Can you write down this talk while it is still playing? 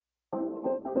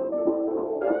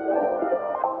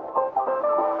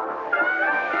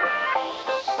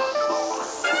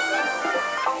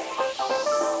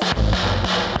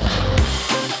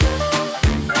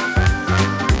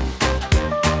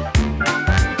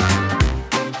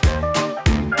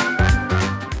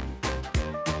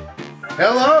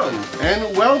Hello,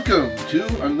 and welcome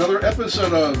to another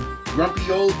episode of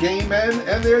Grumpy Old Gay Men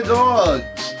and Their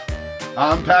Dogs.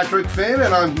 I'm Patrick Finn,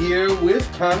 and I'm here with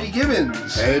Tommy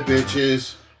Gibbons. Hey,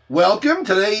 bitches. Welcome.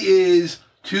 Today is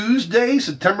Tuesday,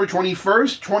 September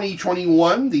 21st,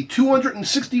 2021, the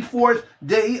 264th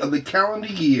day of the calendar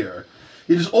year.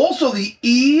 It is also the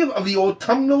eve of the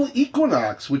autumnal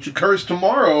equinox, which occurs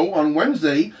tomorrow on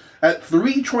Wednesday at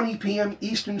 3:20 p.m.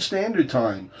 Eastern Standard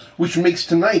Time, which makes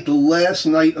tonight the last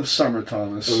night of summer,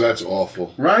 Thomas. Oh, that's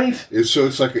awful. Right? So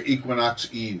it's like an equinox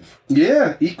eve.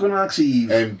 Yeah, equinox eve.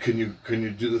 And can you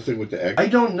do the thing with the egg? I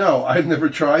don't know. I've never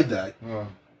tried that. Oh.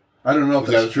 I don't know if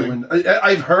Is that's that a true. thing?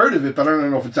 I've heard of it, but I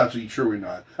don't know if it's actually true or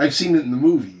not. I've seen it in the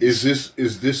movies. Is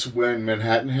this when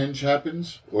Manhattan Henge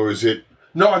happens, or is it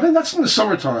No, I think that's in the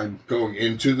summertime. going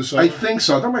into the summer? I think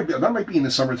so. That might be in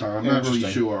the summertime. I'm not really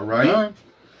Interesting. sure, right? All right.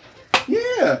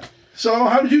 Yeah. So,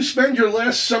 how did you spend your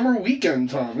last summer weekend,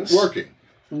 Thomas? Working.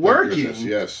 Working? Goodness,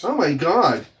 yes. Oh my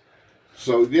God.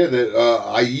 So yeah, the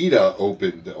AIDA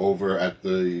opened over at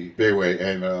the Bayway,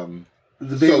 and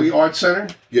The Bayway Art Center?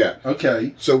 yeah.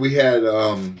 Okay. So we had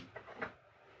an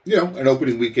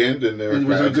opening weekend, and there were And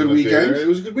was it a crowds good in the weekend? theater. It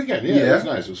was a good weekend. Yeah, Yeah. It was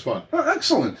nice. It was fun. Oh,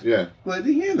 excellent. Yeah. Glad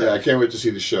to hear that. Yeah, I can't wait to see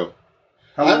the show.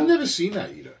 How I've long- never seen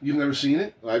AIDA. You've never seen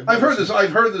it? I've heard never this.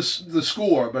 I've heard the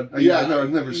score, but I've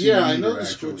never seen it. Yeah, I either, know the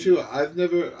score actually. too.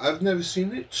 I've never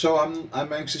seen it, so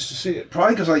I'm anxious to see it.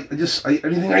 Probably because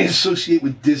anything I associate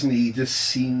with Disney just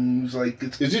seems like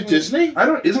it's. Is it Disney?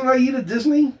 Isn't Aida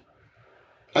Disney?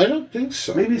 I don't think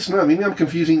so. Maybe it's not. Maybe I'm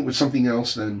confusing it with something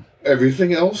else then.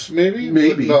 Everything else, maybe.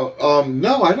 Maybe. But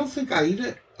no, I don't think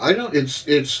AIDA. I don't.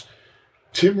 It's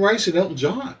Tim Rice and Elton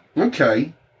John.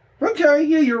 Okay,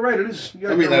 yeah, you're right. It is. Yeah,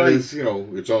 I mean, you're that right. is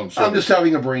its own. Sort I'm just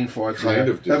having a brain fart. kind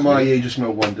of At my Disney. age, it's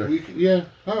no wonder. Yeah.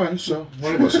 All right. So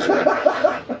one of us is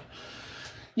right.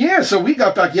 Yeah, so we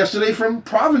got back yesterday from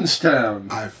Provincetown.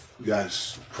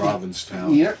 Yes,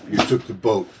 Provincetown. Yeah. You took the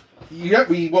boat. Yeah,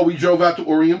 we drove out to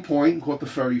Orient Point and caught the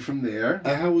ferry from there.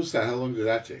 And how was that? How long did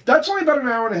that take That's only about an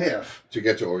hour and a half. to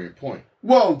get to Orient Point?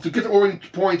 Well, to get to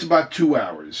Orient Point, it's about 2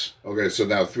 hours. Okay, so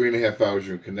now 3.5 hours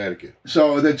you're in Connecticut.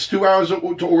 So that's 2 hours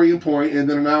to Orient Point, and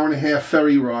then an hour and a half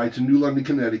ferry ride to New London,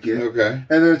 Connecticut. Okay.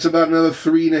 And then it's about another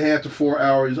 3.5 to 4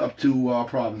 hours up to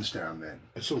Provincetown. Then.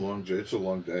 It's a long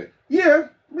day. Yeah.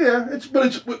 It's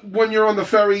when you're on the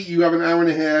ferry, you have an hour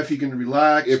and a half. You can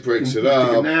relax. It breaks you it can up.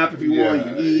 Take a nap if you want. You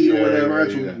can eat or whatever.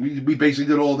 That's what we basically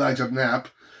did all that except nap.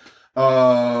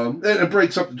 And it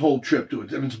breaks up the whole trip to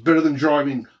it. And it's better than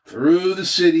driving through the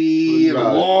city and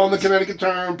along the Connecticut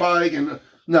Turnpike. And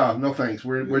no thanks.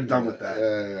 We're done with that.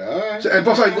 All right. So, and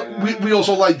plus, we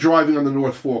also like driving on the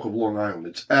North Fork of Long Island.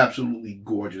 It's absolutely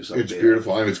gorgeous up It's there.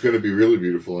 beautiful, and it's going to be really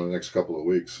beautiful in the next couple of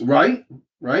weeks. Right?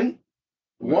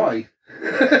 Why?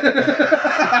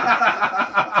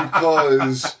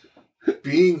 Because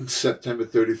being September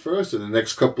 31st and the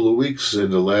next couple of weeks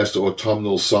in the last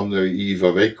autumnal summer eve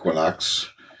of equinox,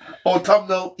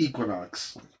 Autumnal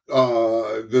equinox.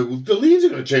 the leaves are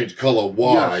going to change color.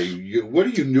 Why? Yes. What are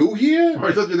you new here?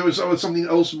 I thought there was something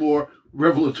else more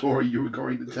revelatory you were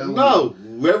going to tell me. No,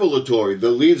 revelatory.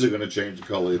 The leaves are going to change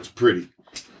color. It's pretty.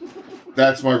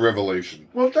 That's my revelation.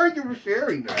 Well, thank you for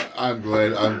sharing that. I'm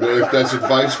glad. If that's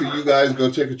advice for you guys,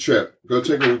 go take a trip. Go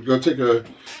take a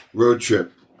road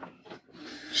trip.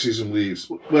 See some leaves.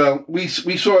 Well, we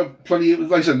saw plenty.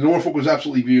 Like I said, Norfolk was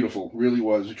absolutely beautiful. Really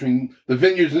was. Between the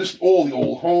vineyards and all the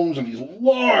old homes and these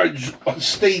large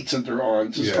estates that they're on.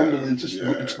 It's just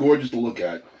unbelievable. It's gorgeous to look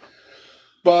at.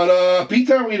 But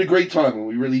P-Town, we had a great time, and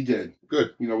we really did.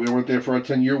 Good. We went there for our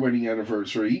 10-year wedding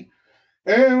anniversary.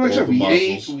 And like I said, we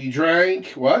ate, we drank.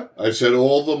 What? I said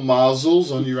all the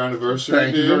mazzles on your anniversary.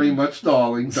 Thank you very much,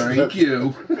 darling. Thank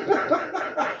you.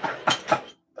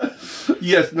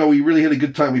 Yes, no, we really had a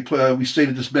good time. We stayed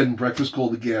at this bed and breakfast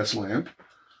called the Gas Lamp.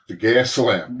 The Gas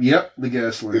Lamp. Yep, the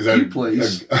Gas Lamp. Is that Cute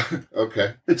place?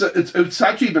 Okay. It's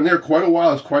actually been there quite a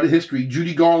while. It's quite a history.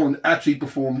 Judy Garland actually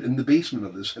performed in the basement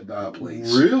of this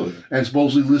place. Really? And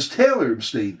supposedly Liz Taylor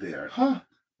stayed there. Huh.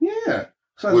 Yeah.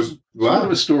 So there's sort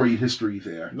of a storied history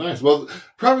there. Nice. Well,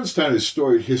 Provincetown is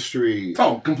storied history.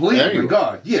 Oh, completely. Anyway. My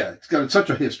God. Yeah. It's got such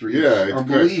a history. Yeah, It's it's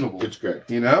unbelievable. Great. It's great.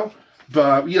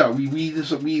 But, we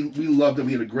loved it.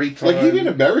 We had a great time. Like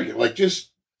even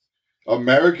just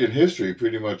American history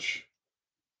pretty much.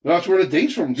 That's where the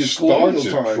dates from. Just Starts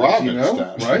colonial in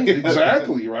times, Provincetown. Right?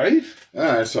 Exactly, right? All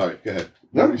right, sorry. Go ahead.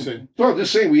 What were you saying? No,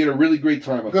 just saying we had a really great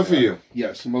time up Good for there. you.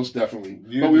 Yes, most definitely.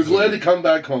 You But we were deserve glad it. to come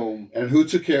back home. And who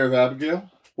took care of Abigail?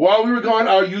 While we were gone,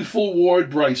 our youthful ward,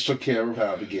 Bryce, took care of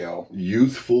Abigail.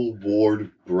 Youthful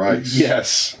Ward Bryce.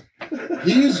 Yes.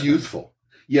 He is youthful.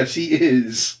 Yes, he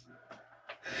is.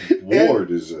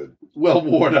 Ward is a... Well,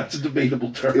 ward, that's a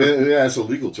debatable term. Yeah, it's a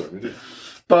legal term. It is.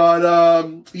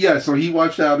 But, yeah, so he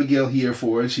watched Abigail here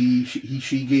for us.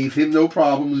 She gave him no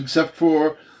problems, except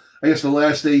for, I guess, the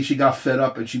last day she got fed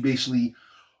up, and she basically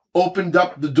opened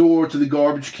up the door to the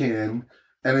garbage can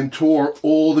and then tore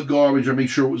all the garbage or made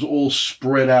sure it was all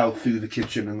spread out through the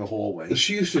kitchen and the hallway.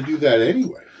 She used to do that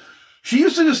anyway. She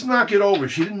used to just knock it over.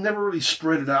 She didn't never really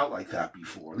spread it out like that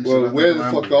before. Well, where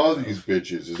the fuck are these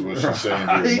bitches is what she's saying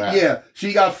doing that. Yeah,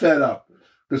 she got fed up.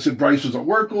 Because Bryce was at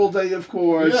work all day, of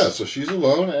course. Yeah, so she's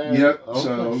alone. And yep.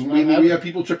 So we had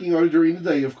people checking on her during the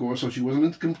day, of course. So she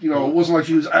wasn't, it wasn't like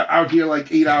she was out here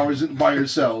like 8 hours by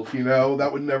herself. That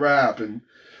would never happen.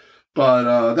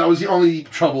 But that was the only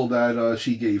trouble that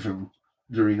she gave him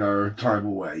during our time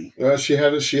away. She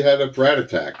had a brat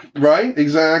attack. Right?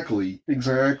 Exactly.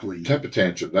 Temper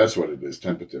tantrum. That's what it is.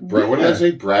 Temper tantrum. What did I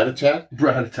say? Brat attack.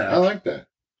 Brat attack. I like that.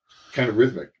 Kind of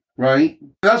rhythmic. Right?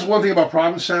 That's one thing about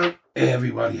Provincetown.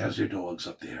 Everybody has their dogs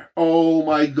up there. Oh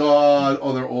my God.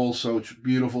 Oh, they're all so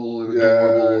beautiful and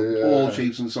adorable, all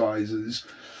shapes and sizes.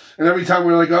 And every time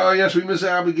we're like, oh yes, we miss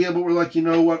Abigail, but we're like, you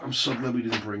know what? I'm so glad we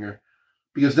didn't bring her.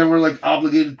 Because then we're like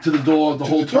obligated to the dog the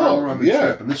whole time we're on the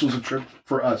trip. And this was a trip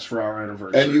for us for our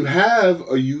anniversary. And you have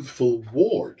a youthful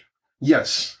ward.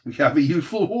 Yes, we have a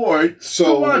youthful ward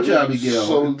to watch Abigail.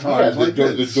 So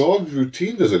the dog's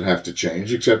routine doesn't have to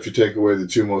change, except you take away the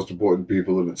two most important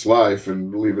people in its life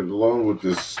and leave it alone with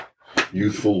this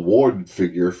youthful ward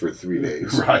figure for 3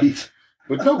 days. Right.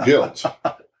 But no guilt.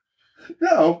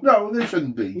 No, there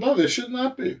shouldn't be. No, there should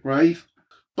not be. Right.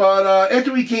 But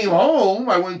after we came home,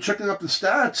 I went checking up the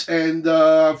stats and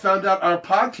found out our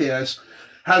podcast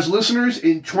has listeners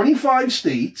in 25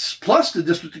 states, plus the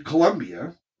District of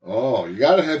Columbia. Oh, you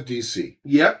gotta have DC.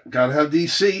 Yep, gotta have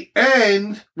DC.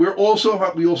 And we also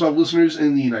have listeners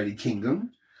in the United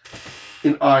Kingdom,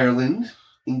 in Ireland,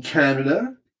 in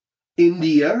Canada,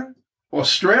 India,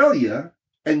 Australia,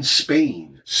 and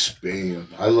Spain. Spain.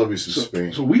 I love you some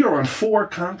Spain. So we are on 4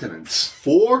 continents.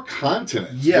 4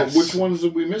 continents? Yes. But which ones are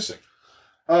we missing?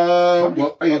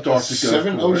 Antarctica.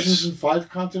 7 oceans and 5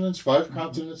 continents? 5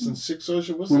 continents and 6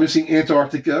 oceans? We're missing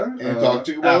Antarctica.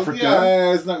 Africa.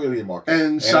 Yeah, it's not really a market.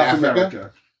 And South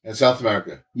America. And South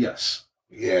America. Yes.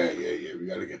 Yeah. We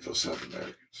got to get those South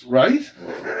Americans. Right?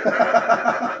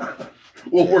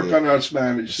 We'll work on our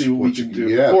Spanish, see what we can do.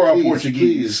 Yeah, or our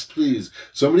Portuguese. Please.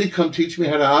 Somebody come teach me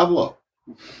how to hablo.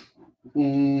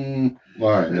 All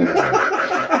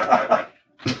right.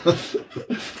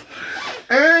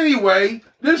 Anyway,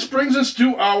 this brings us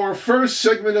to our first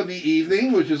segment of the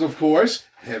evening, which is, of course,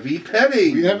 Heavy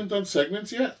Petting. We haven't done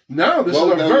segments yet? No, this is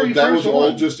our very first one. That was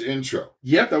all just intro.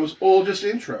 Yep, that was all just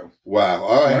intro. Wow,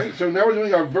 all right. So now we're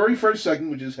doing our very first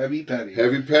segment, which is Heavy Petting.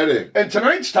 Heavy Petting. And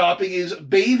tonight's topic is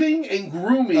bathing and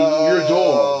grooming your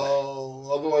dog.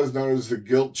 Otherwise known as the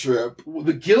guilt trip.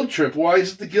 The guilt trip? Why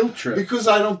is it the guilt trip? Because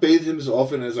I don't bathe him as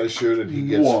often as I should, and he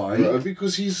gets... Why?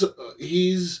 Because he's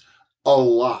a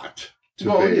lot to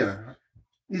bathe. Yeah.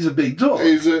 He's a big dog.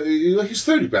 He's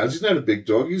 30 pounds. He's not a big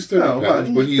dog. He's 30 pounds.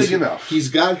 But he's big enough. He's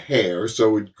got hair,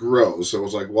 so it grows. So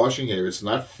it's like washing hair. It's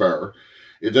not fur.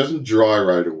 It doesn't dry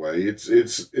right away. It's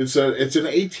an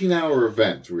 18-hour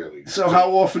event, really. So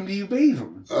how often do you bathe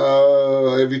him?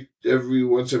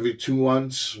 Once every 2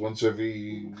 months. Once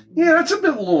every... Yeah, that's a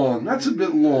bit long.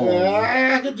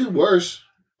 I could do worse.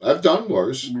 I've done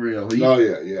worse. Really? Oh,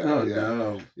 yeah.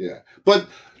 No. Yeah. But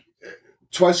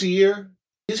twice a year,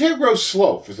 his hair grows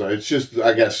slow. It's just,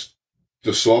 I guess,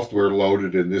 the software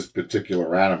loaded in this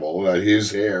particular animal that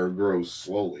his hair grows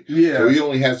slowly. Yeah. So he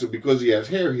only has to, because he has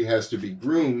hair, he has to be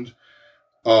groomed.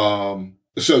 So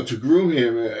to groom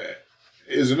him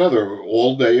is another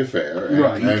all-day affair.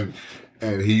 Right.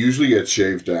 And he usually gets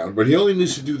shaved down, but he only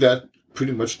needs to do that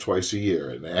pretty much twice a year.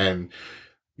 And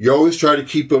you always try to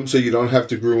keep him so you don't have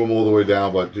to groom him all the way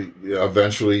down, but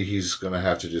eventually he's going to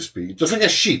have to just be... Just like a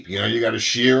sheep, you got to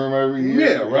shear him every year.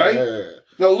 Yeah, right? Yeah.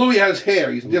 No, Louis has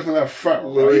hair. He doesn't have fur,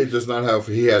 Louis does not have...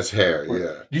 He has hair,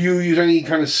 yeah. Do you use any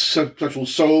kind of special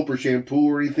soap or shampoo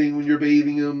or anything when you're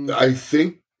bathing him? I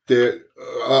think that...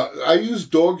 I use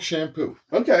dog shampoo.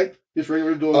 Okay. Just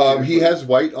regular dog shampoo. He has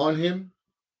white on him.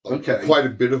 Okay. Quite a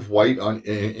bit of white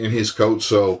in his coat,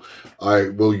 so I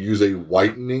will use a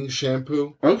whitening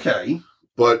shampoo. Okay.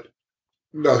 But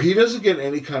no, he doesn't get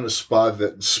any kind of spa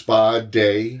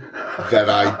day that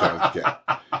I don't get.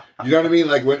 You know what I mean?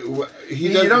 Like when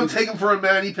you don't take him for a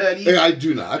mani-pedi? I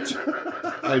do not.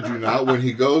 When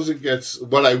he goes and gets,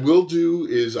 what I will do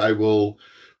is I will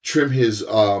trim his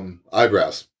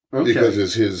eyebrows. Okay.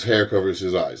 Because his hair covers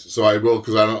his eyes. So I will,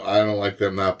 because I don't like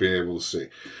them not being able to see.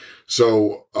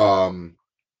 So,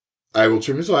 I will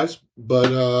trim his lice.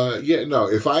 But, yeah, no,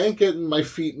 if I ain't getting my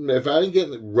feet, if I ain't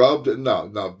getting rubbed,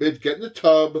 no, bitch, get in the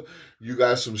tub. You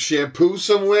got some shampoo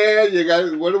somewhere?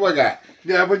 What do I got?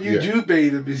 Yeah, when you do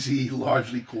bathe him, is he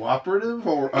largely cooperative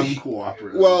or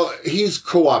uncooperative? Well, he's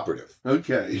cooperative.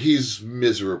 Okay. He's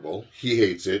miserable. He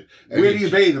hates it. And where do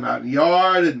you bathe him? Out in the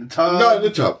yard? In the tub? No, in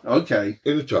the tub. Okay.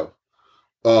 In the tub.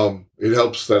 It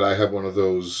helps that I have one of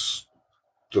those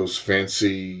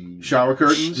fancy shower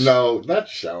curtains. No, not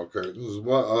shower curtains.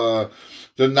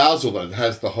 The nozzle that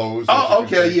has the hose. Oh,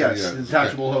 okay, yes,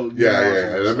 detachable hose.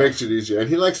 Yeah, that makes it easier. And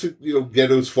he likes to,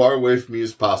 get as far away from me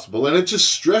as possible. And it's a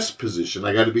stress position.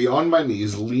 I got to be on my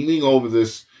knees, leaning over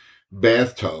this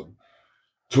bathtub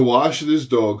to wash this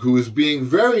dog, who is being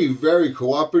very, very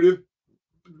cooperative.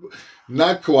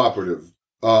 Not cooperative.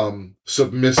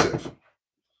 Submissive.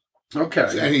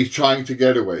 Okay. And he's trying to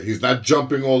get away. He's not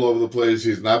jumping all over the place.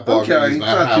 He's not barking. Okay. He's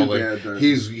not howling. Too bad,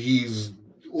 he's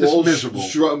all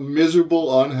miserable.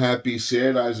 Miserable, unhappy,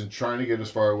 sad eyes, and trying to get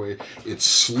as far away. It's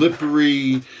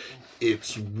slippery.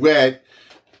 It's wet.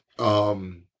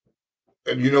 And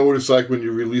you know what it's like when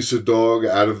you release a dog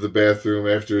out of the bathroom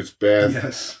after its bath?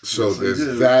 Yes. So yes,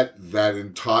 there's that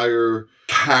entire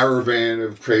caravan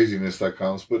of craziness that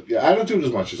comes. But yeah, I don't do it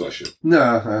as much as I should.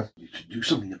 No, you should do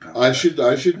something about it. I should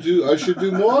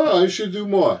do more. I should do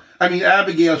more. I mean,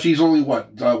 Abigail, she's only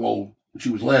what? She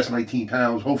was last 19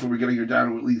 pounds. Hopefully we're getting her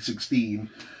down to at least 16.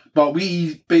 But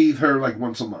we bathe her like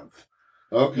once a month.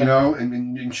 Okay.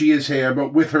 And she has hair,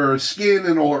 but with her skin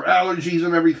and all her allergies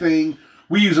and everything,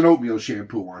 we use an oatmeal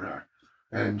shampoo on her.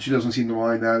 And she doesn't seem to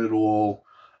mind that at all.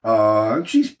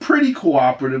 She's pretty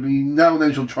cooperative. I mean, now and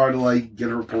then she'll try to get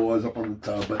her paws up on the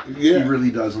tub, but she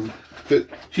really doesn't.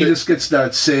 She just gets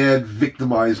that sad,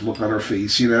 victimized look on her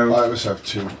face, I always have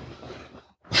two.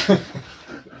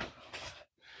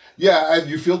 Yeah, and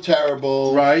you feel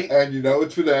terrible. Right. And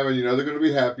it's for them, and they're going to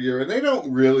be happier, and they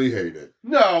don't really hate it.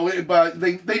 No, but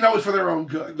they know it's for their own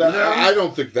good. I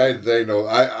don't think they know.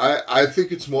 I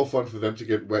think it's more fun for them to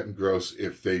get wet and gross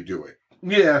if they do it.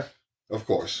 Yeah. Of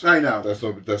course. I know.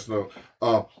 That's no.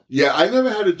 Yeah, I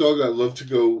never had a dog that loved to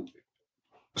go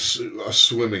a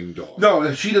swimming dog.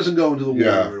 No, she doesn't go into the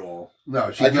water at all.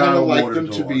 No, she's I kind of like them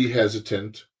dog. to be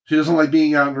hesitant. She doesn't like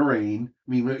being out in the rain.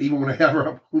 I mean, even when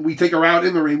we take her out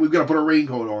in the rain, we've got to put a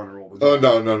raincoat on her all the time.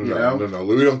 Oh no.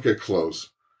 Louis don't get clothes.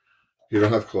 He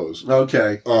don't have clothes.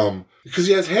 Okay. Because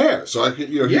he has hair, so I could,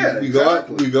 we go out.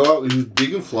 We go out. He's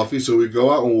big and fluffy, so we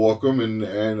go out and walk him, and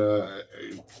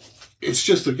it's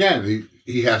just again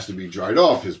he has to be dried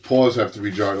off. His paws have to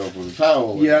be dried off with a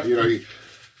towel. Yeah.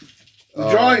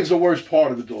 Drying is the worst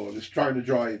part of the dog. Is trying to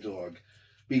dry a dog.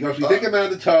 Because we take him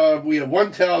out of the tub, we have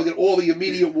one towel, get all the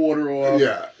immediate water off.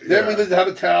 Yeah. Then we have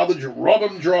a towel to rub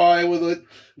him dry with it.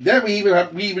 Then we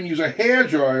even use a hair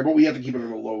dryer, but we have to keep it on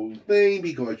a low thing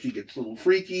because she gets a little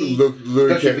freaky.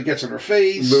 Especially if it gets in her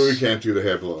face. Louis can't do the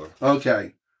hair blower.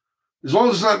 Okay. As long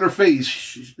as it's not in her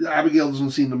face, Abigail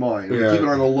doesn't seem to mind. We keep it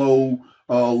on a low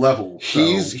level. So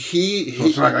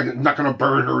it's not going to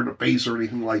burn her in the face or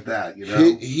anything like that.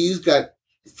 He's got.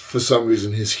 For some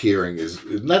reason, his hearing is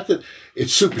not that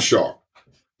it's super sharp,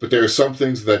 but there are some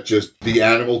things that just the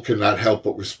animal cannot help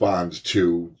but respond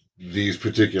to these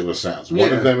particular sounds.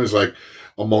 One of them is like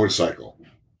a motorcycle.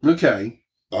 Okay.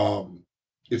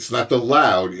 It's not the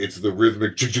loud; it's the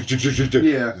rhythmic.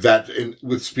 That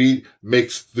with speed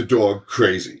makes the dog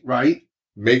crazy. Right.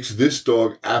 Makes this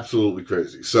dog absolutely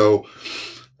crazy. So,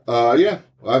 I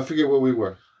forget where we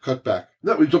were. Cut back.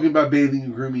 No, we're talking about bathing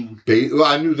and grooming. Well,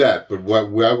 I knew that, but why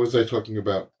was I talking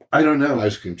about? I don't know.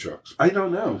 Ice cream trucks. I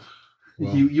don't know.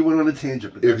 Well, you went on a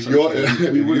tangent. But if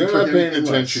you're not paying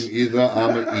attention either,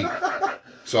 I'm gonna eat.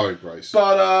 Sorry, Bryce.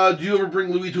 But do you ever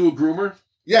bring Louis to a groomer?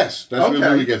 Yes, that's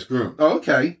where Louis gets groomed. Oh,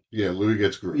 okay. Yeah, Louis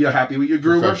gets groomed. You're happy with your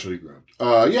groomer? Professionally groomed.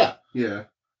 Yeah. Yeah.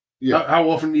 Yeah. How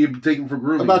often do you take him for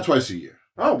grooming? About twice a year.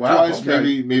 Oh wow. Twice,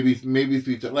 maybe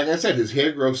 3 times. Like I said, his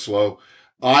hair grows slow.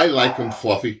 I like him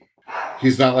fluffy.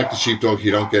 He's not like the sheepdog.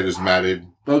 You don't get as matted.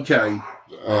 Okay.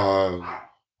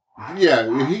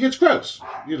 Yeah, he gets gross.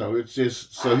 It's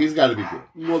just so he's got to be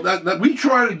good. Well, that we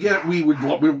try to get. We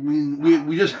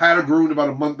just had a groomed about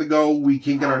a month ago. We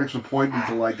can't get our next appointment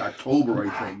until October, I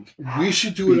think. We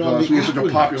should do it on the we have such a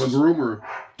popular groomer.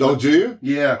 Don't do you?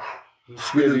 Yeah.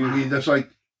 That's like.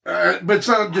 But it's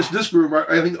not just this groomer.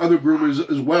 I think other groomers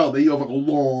as well. They have a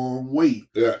long wait.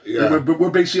 Yeah. But we're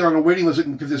basically on a waiting list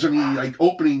because there's any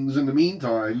openings in the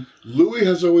meantime. Louis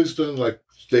has always done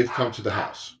they've come to the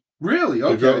house. Really?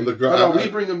 Okay. We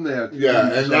bring him there.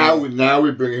 Yeah, and now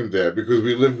we bring him there because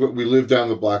we live down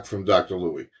the block from Dr.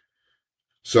 Louis.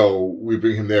 So we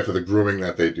bring him there for the grooming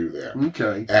that they do there.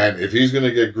 Okay. And if he's going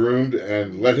to get groomed,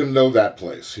 and let him know that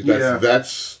place.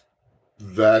 That's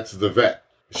the vet.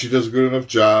 She does a good enough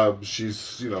job.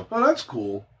 She's, Oh, that's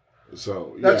cool.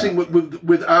 So That's thing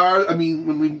with our. I mean,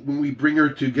 when we bring her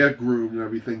to get groomed and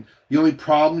everything, the only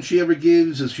problem she ever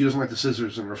gives is she doesn't like the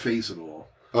scissors in her face at all.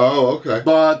 Oh, okay.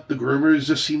 But the groomers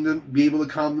just seem to be able to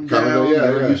calm them down. Yeah,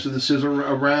 They're used to the scissor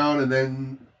around, and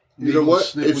then you know what?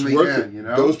 snip It's when they worth can, it. you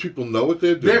know? Those people know what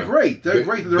they're doing. They're great. They're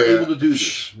great that they're able to do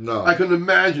this. No. I couldn't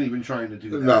imagine even trying to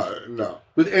do that. No.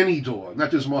 With any dog,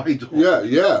 not just my dog. Yeah.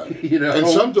 You know? And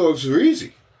some dogs are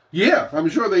easy. Yeah, I'm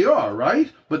sure they are,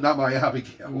 right? But not my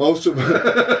Abigail. Most of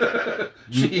them.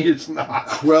 She is not.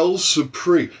 Quell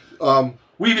Supreme.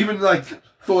 We've even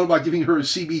thought about giving her a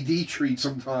CBD treat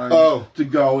sometime to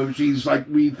go if she's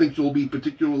we think she'll be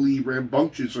particularly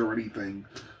rambunctious or anything.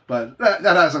 But that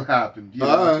hasn't happened. You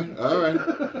know? All right.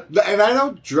 And I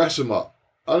don't dress him up.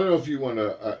 I don't know if you want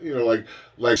to,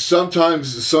 like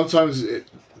sometimes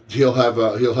he'll have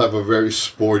a very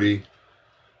sporty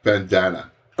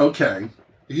bandana. Okay.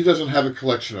 He doesn't have a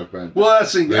collection of bandanas. Well,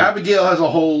 that's the thing. Abigail has a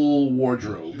whole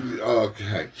wardrobe.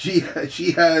 Okay. She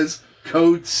has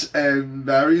coats and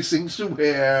various things to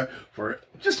wear for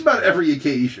just about every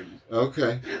occasion.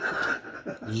 Okay.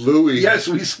 Louis. Yes,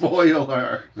 we spoil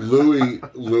her. Louis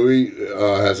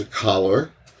has a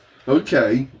collar.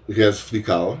 Okay. He has a flea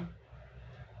collar.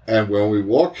 And when we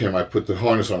walk him, I put the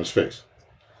harness on his face.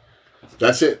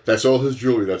 That's it. That's all his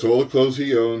jewelry. That's all the clothes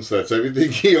he owns. That's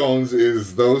everything he owns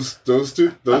is those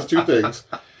two things.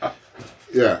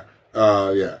 Yeah.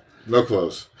 Yeah. No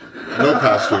clothes. No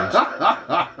costumes.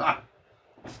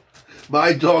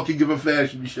 My dog can give a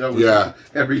fashion show with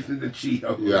everything that she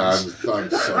owns. Yeah,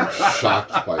 I'm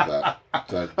shocked by that.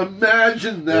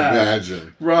 Imagine that.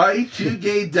 Imagine. Right? Two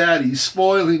gay daddies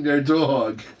spoiling their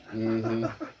dog. Mm-hmm.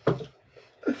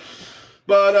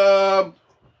 But,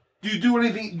 do you do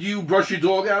anything? Do you brush your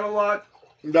dog out a lot?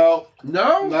 No.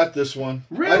 No? Not this one.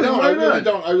 Really? I don't. Why I really not?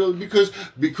 don't. I really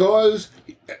because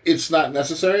it's not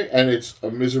necessary and it's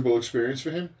a miserable experience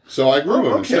for him. So I groom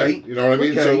him instead. You know what I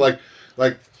mean? Okay. So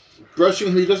like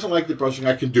brushing, he doesn't like the brushing.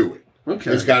 I can do it.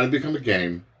 Okay. It's got to become a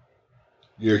game.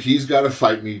 He's got to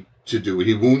fight me to do it.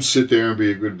 He won't sit there and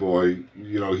be a good boy.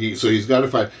 He's got to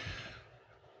fight.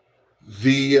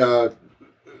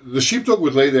 The sheepdog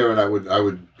would lay there, and I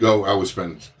would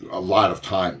spend a lot of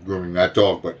time grooming that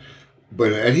dog, but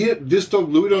this dog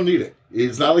Louis don't need it.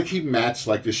 It's not like he mats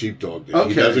like the sheepdog did. Okay,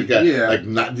 He doesn't get yeah.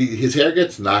 his hair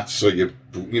gets knots, so you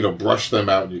brush them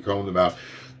out and you comb them out.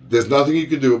 There's nothing you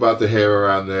can do about the hair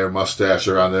around their mustache,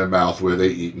 around their mouth, where they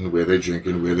eating, where they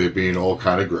drinking, where they being all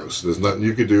kind of gross. There's nothing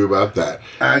you can do about that.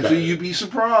 Actually, you'd be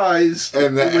surprised.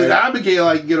 With Abigail,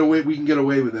 we can get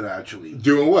away with it. Actually,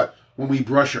 doing what? When we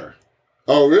brush her.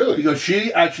 Oh, really? Because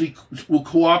she actually will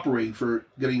cooperate for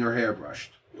getting her hair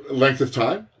brushed. Length of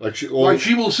time? She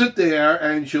will sit there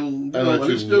and she'll let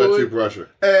you brush her.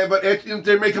 But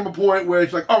there may come a point where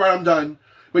it's like, all right, I'm done.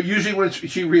 But usually when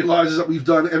she realizes that we've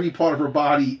done every part of her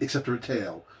body except her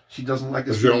tail, she doesn't like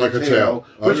She don't like her tail.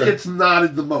 Which Okay. gets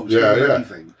knotted the most. Yeah.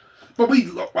 Everything. But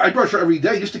I brush her every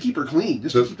day just to keep her clean,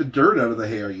 just to keep the dirt out of the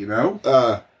hair, Yeah,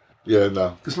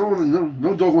 no. Because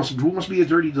no dog wants to be a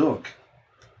dirty dog.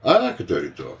 I like a dirty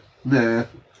dog. Nah,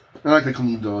 I like a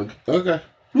clean dog. Okay.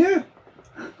 Yeah.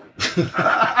 And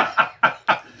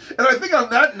I think on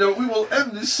that note, we will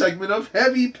end this segment of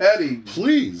Heavy Petting.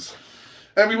 Please.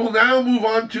 And we will now move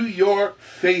on to your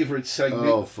favorite segment.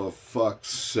 Oh, for fuck's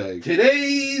sake.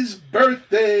 Today's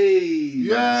birthdays.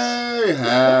 Yay!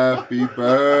 Happy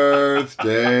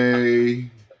birthday.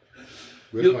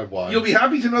 Where's my wine? You'll be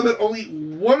happy to know that only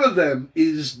one of them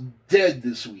is dead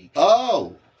this week.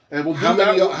 Oh. And we'll do How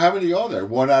many are there?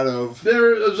 One out of...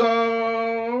 There is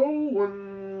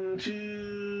 1,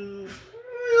 2...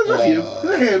 There's a few. There's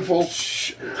a handful.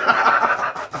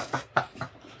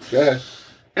 Go ahead.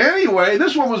 Anyway,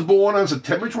 this one was born on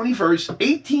September 21st,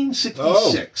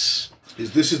 1866.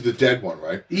 This is the dead one,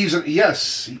 right? He was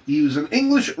an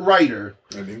English writer.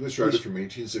 An English writer from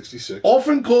 1866.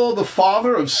 Often called the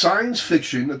father of science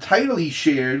fiction, a title he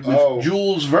shared with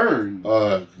Jules Verne.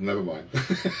 Never mind.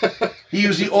 He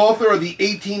was the author of the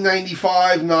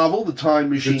 1895 novel, The Time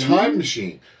Machine. The Time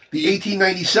Machine. The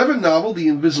 1897 novel, The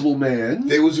Invisible Man.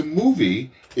 There was a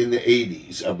movie in the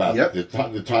 80s about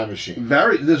the Time Machine.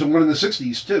 There's one in the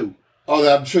 60s, too. Oh,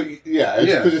 I'm sure. Yeah,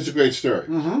 because it's a great story.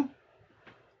 Mm-hmm.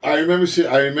 I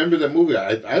remember that movie.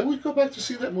 I would go back to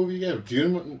see that movie again. Do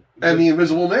you? And The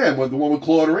Invisible Man, the one with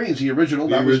Claude Rains, the original.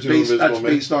 That's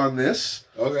based on this.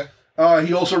 Okay.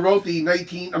 He also wrote the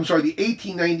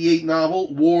 1898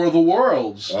 novel War of the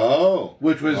Worlds. Oh.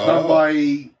 Which was done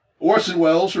by Orson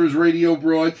Welles for his radio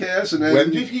broadcast, and then When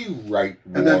did he write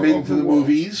War and then made of into the the Worlds?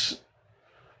 movies.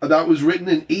 That was written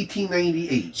in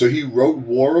 1898. So he wrote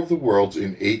War of the Worlds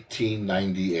in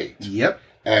 1898. Yep.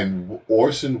 And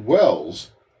Orson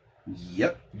Welles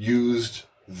Yep. used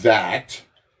that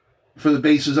For the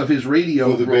basis of his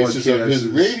radio for the basis of his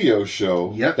broadcasts. radio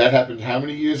show. Yep. That happened how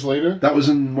many years later? That was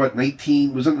in what,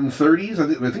 19? Was it in the 30s? I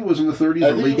think it was in the 30s I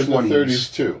or think late it was 20s. in the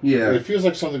 30s too. Yeah. It feels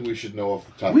like something we should know off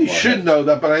the top We of our should heads. know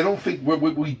that, but I don't think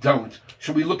we don't.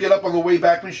 Should we look it up on the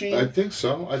Wayback Machine? I think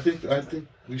so. I think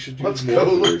we should do Let's more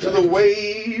go of look to the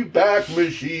Wayback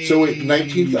Machine. So wait,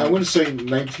 I want to say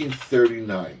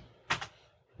 1939.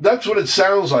 That's what it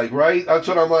sounds like, right? That's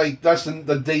what I'm like. That's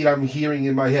the date I'm hearing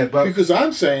in my head. But Because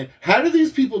I'm saying, how do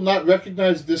these people not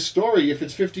recognize this story if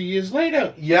it's 50 years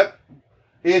later? yep,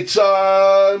 it's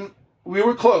we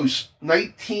were close.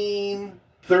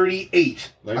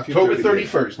 1938, October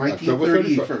 31st,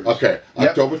 1938. October 31st. Okay, Yep.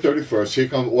 October 31st. Here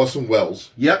comes Orson Welles.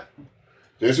 Yep.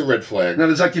 There's a red flag. Now,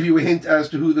 does that give you a hint as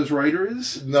to who this writer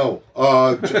is? No.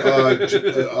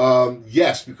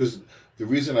 Yes, because the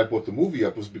reason I brought the movie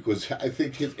up was because I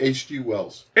think it's H.G.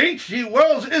 Wells. H.G.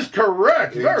 Wells is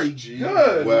correct. Very H.G.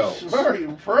 good. Wells. Very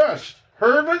impressed.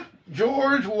 Herbert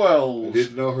George I Wells.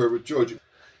 didn't know Herbert George.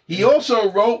 He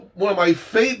also wrote one of my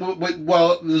favorite.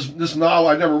 Well, this novel,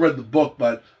 I never read the book,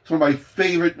 but it's one of my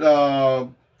favorite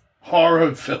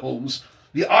horror films,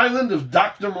 The Island of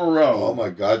Dr. Moreau. Oh my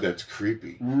God, that's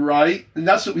creepy. Right, and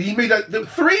that's what he made.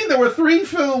 There were three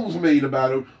films made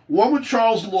about it. One with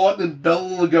Charles Lawton and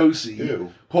Bela Lugosi,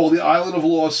 Ew. called The Island of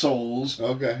Lost Souls.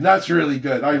 Okay. And that's really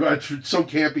good. It's so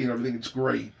campy and everything. It's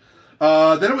great.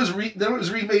 Then it was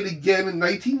remade again in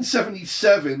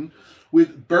 1977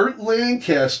 with Burt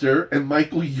Lancaster and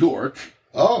Michael York.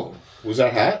 Oh, was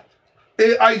that hot?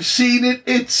 I've seen it.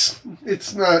 It's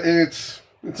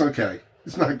okay.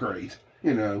 It's not great.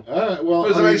 You know. All right. Well, It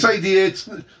was a nice idea. It's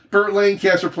Burt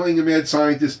Lancaster playing a mad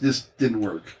scientist. This didn't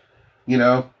work. You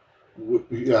know?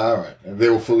 Yeah, all right. And they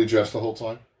were fully dressed the whole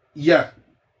time? Yeah.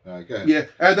 Okay. Yeah.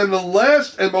 And then the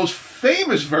last and most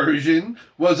famous version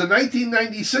was a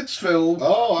 1996 film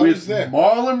Oh, I with was there.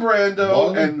 Marlon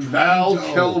Brando Marlon and Val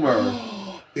Brando.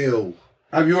 Kilmer. Ew.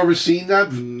 Have you ever seen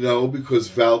that? No, because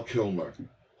Val Kilmer.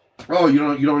 Oh, you're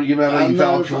not a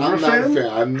Val Kilmer fan?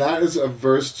 I'm not as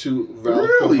averse to Val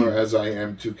Really? Kilmer as I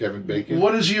am to Kevin Bacon.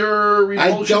 What is your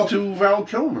repulsion don't- to Val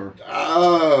Kilmer?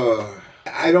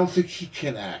 I don't think he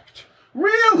can act.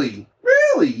 Really?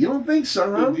 Really? You don't think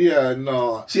so, huh? Yeah,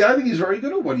 no. See, I think he's very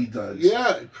good at what he does.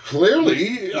 Yeah,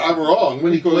 clearly I'm wrong.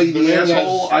 When he because played the man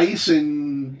asshole has- Ice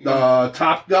in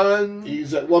Top Gun,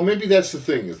 He's well, maybe that's the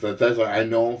thing is that's I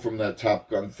know him from that Top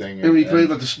Gun thing. and when he played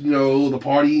like the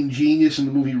partying genius in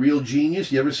the movie Real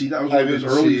Genius. You ever see that? That was one of his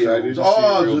early films.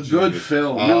 Oh, it's a good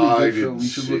film. Really good film. You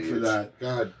should look for that.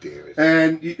 God damn it!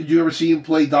 And did you ever see him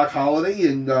play Doc Holliday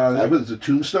in what is it,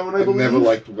 Tombstone? I I believe. never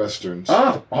liked westerns.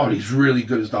 Oh, he's really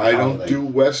good as Doc I Holliday. don't do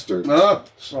westerns. Oh,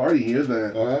 sorry to hear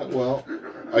that. Well,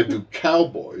 I do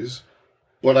cowboys,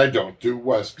 but I don't do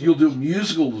westerns. You'll do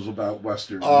musicals about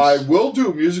westerns. I will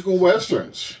do musical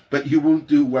westerns. But you won't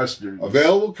do westerns.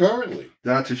 Available currently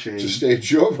That's a shame. to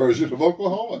stage your version of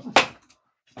Oklahoma.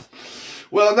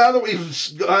 Well, now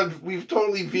that we've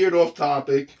totally veered off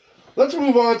topic, let's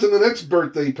move on to the next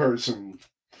birthday person.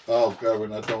 Oh God, we're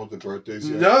not done with the birthdays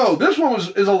yet. No, this one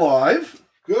is alive.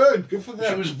 Good for She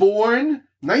them. was born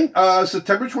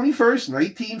September 21st,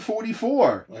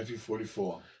 1944.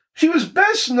 1944. She was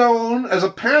best known as a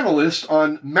panelist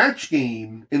on Match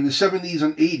Game in the 70s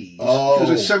and 80s. Oh.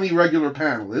 She was a semi-regular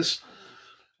panelist.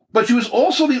 But she was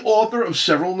also the author of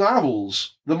several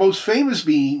novels, the most famous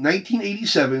being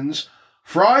 1987's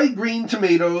Fried Green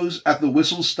Tomatoes at the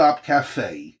Whistle Stop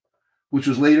Cafe, which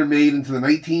was later made into the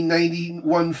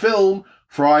 1991 film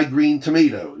Fried Green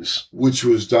Tomatoes. Which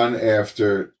was done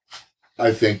after,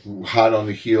 I think, hot on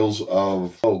the heels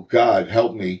of, oh God,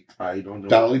 help me, I don't know.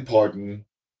 Dolly Parton,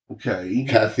 Okay.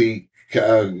 Kathy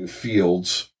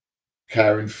Fields,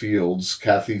 Karen Fields,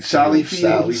 Kathy Fields, Sally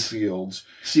Sally Fields. Fields,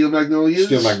 Steel Magnolias?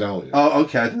 Steel Magnolias. Oh,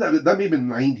 okay. I think that may have been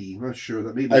 90. I'm not sure.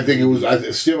 That may have I been think it 90.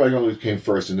 was, Steel Magnolias came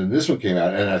first, and then this one came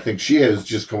out, and I think she is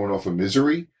just coming off of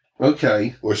Misery,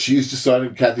 Okay. or she's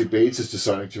deciding, Kathy Bates is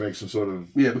deciding to make some sort of,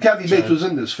 Yeah, but Kathy Bates was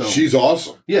in this film. she's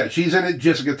awesome. Yeah, she's in it.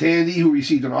 Jessica Tandy, who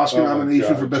received an Oscar Oh my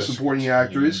nomination God, for Best Jessica Supporting Tandy.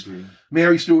 Actress.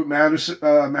 Mary Stuart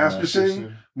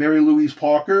Masterson, Mary Louise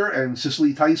Parker, and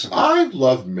Cicely Tyson. I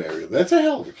love Mary. That's a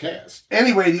hell of a cast.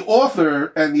 Anyway, the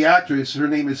author and the actress, her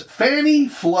name is Fannie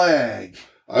Flagg.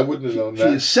 I wouldn't have known She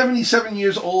that. is 77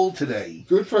 years old today.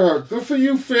 Good for her. Good for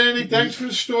you, Fanny. Thanks for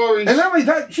the stories. And not only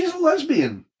that, she's a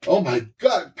lesbian. Oh my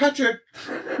God, Patrick.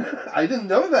 I didn't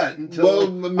know that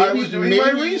until I was doing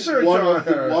my research on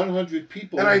her. 100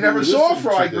 people. And I who never saw listened to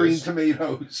Fried this. Green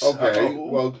Tomatoes. Okay, So-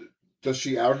 well, does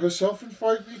she out herself in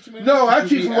Fried Green Tomatoes? No, Should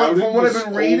actually, she from be what outing I've this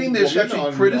been reading, old there's woman actually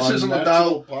on criticism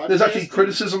natural about there's actually podcasting?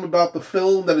 criticism about the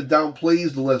film that it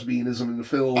downplays the lesbianism in the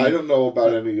film. I don't know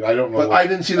about any. I don't know. But I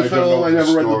didn't see the don't know film. I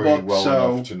never read the story book, well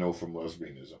so enough to know from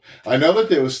lesbianism. I know that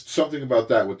there was something about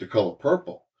that with The Color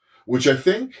Purple, which I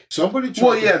think somebody tried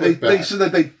well, yeah, to they put back. said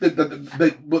that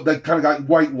they kind of got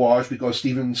whitewashed because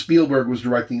Steven Spielberg was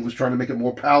directing. It was trying to make it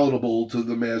more palatable to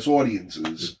the mass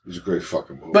audiences. It was a great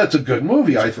fucking movie. But it's a good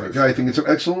movie, It's a I think. great I think it's an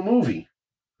excellent movie.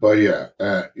 But yeah,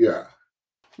 yeah.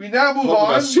 We now move Talk on.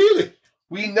 about Seeley.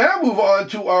 We now move on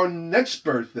to our next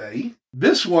birthday.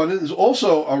 This one is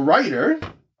also a writer,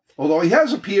 although he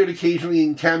has appeared occasionally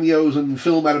in cameos and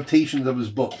film adaptations of his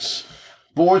books.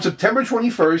 Born September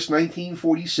 21st,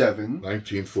 1947.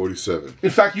 1947. In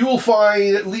fact, you will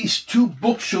find at least two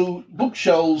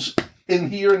bookshelves in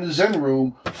here in the Zen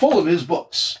room full of his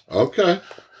books. Okay.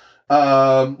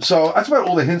 So that's about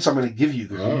all the hints I'm going to give you.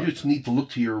 Oh. You just need to look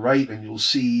to your right and you'll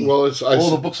see Well,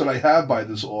 all the books that I have by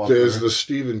this author. there's the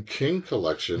Stephen King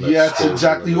collection. Yeah, that's still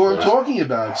exactly in who I'm the- talking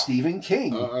about, Stephen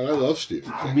King. I love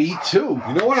Stephen King. Me too.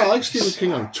 You know what? I like Stephen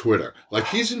King on Twitter. Like,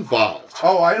 he's involved.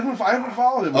 Oh, I haven't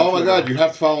followed him. on Oh my Twitter. God, you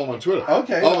have to follow him on Twitter.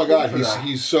 Okay, Oh my I'll God, look for that.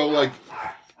 he's so like,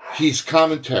 he's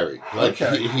commentary. Like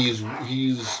Okay. he's.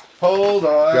 Hold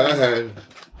on. Go ahead.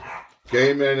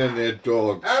 Gay men and their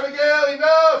dogs. Abigail,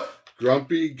 enough!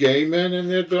 Grumpy gay men and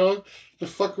their dogs. The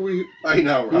fuck are we? I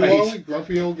know, Who are right? we?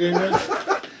 Grumpy old gay men.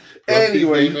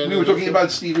 Anyway, gay men we were and talking their- about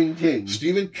Stephen King.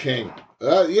 Stephen King.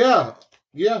 Yeah.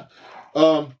 You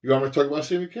want me to talk about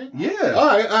Stephen King? Yeah. All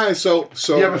right. So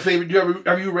Do you have a favorite?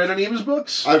 Have you read any of his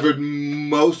books? I've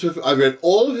read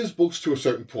all of his books to a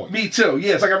certain point. Me too.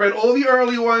 Yes, like I read all the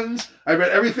early ones. I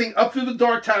read everything up through the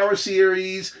Dark Tower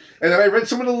series, and then I read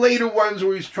some of the later ones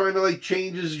where he's trying to like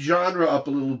change his genre up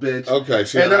a little bit. Okay,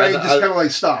 see, and then I just kind of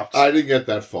like stopped. I didn't get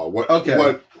that far.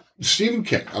 What Stephen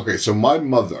King. Okay, so my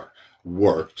mother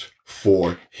worked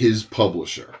for his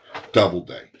publisher,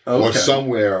 Doubleday, or Okay.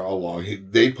 somewhere along.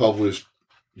 They published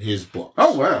his books.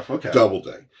 Oh wow. Okay.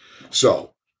 Doubleday.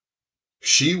 So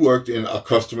she worked in a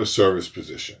customer service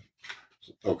position.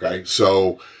 Okay,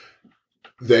 so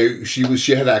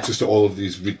she had access to all of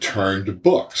these returned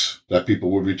books that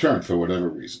people would return for whatever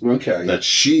reason. Okay. That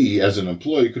she, as an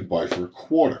employee, could buy for a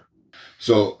quarter.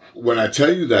 So when I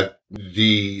tell you that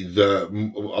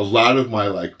a lot of my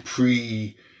like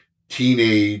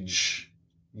pre-teenage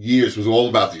years was all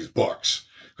about these books,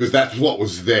 because that's what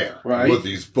was there with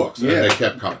these books, and they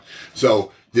kept coming.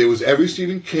 So there was every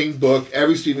Stephen King book,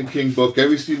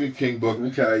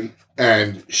 Okay.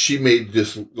 and she made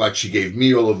this, like, she gave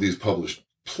me all of these published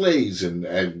plays and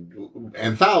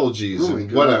anthologies Oh my and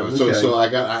God, whatever. okay. So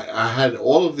I had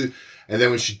all of the, and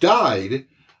then when she died,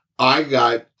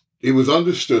 it was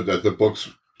understood that the books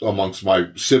amongst my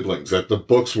siblings, that the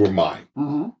books were mine.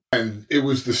 Mm-hmm. And it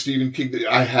was the Stephen King that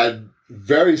I had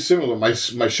very similar. My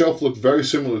shelf looked very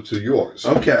similar to yours.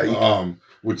 Okay.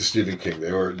 With the Stephen King,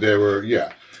 they were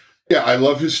yeah. Yeah, I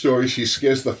love his stories. He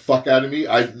scares the fuck out of me.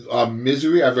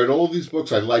 Misery. I've read all of these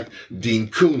books. I like Dean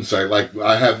Koontz.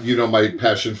 I have, my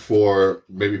passion for,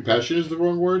 maybe passion is the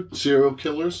wrong word, serial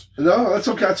killers. No, that's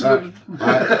okay. That's good.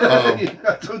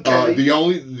 That's okay.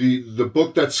 The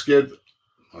book that scared,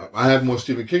 I have more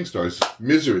Stephen King stories.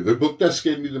 Misery. The book that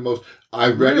scared me the most. I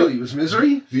read Really? It was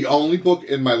Misery? The only book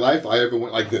in my life I ever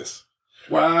went like this.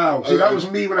 Wow. See, that was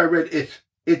me when I read It.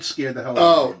 It scared the hell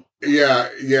out of me. Yeah.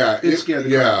 It scared the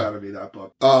crap out of me, that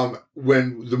book.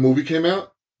 When the movie came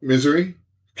out, Misery,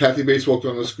 Kathy Bates walked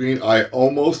on the screen, I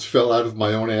almost fell out of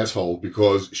my own asshole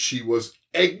because she was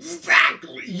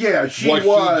exactly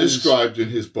what he described in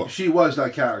his book. She was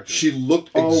that character. She looked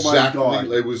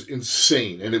exactly, it was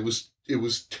insane, and it was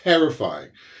terrifying.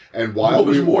 And what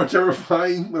was more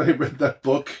terrifying when I read that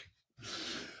book?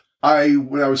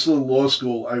 When I was still in law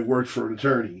school, I worked for an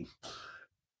attorney,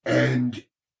 and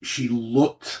she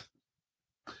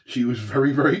was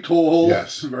very, very tall.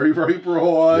 Yes. Very, very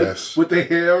broad. Yes. With the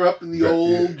hair up in the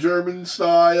old German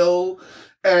style.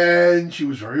 And she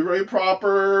was very, very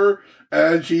proper.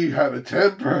 And she had a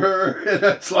temper. And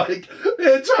it's like,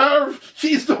 it's her.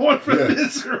 She's the one for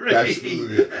Misery.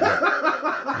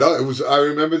 No, it was. I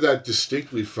remember that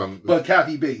distinctly from. But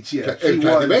Kathy Bates, yeah. Kathy She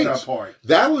was Bates. that part.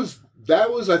 That was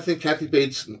That was, I think, Kathy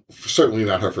Bates, certainly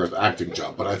not her first acting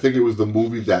job, but I think it was the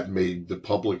movie that made the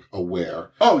public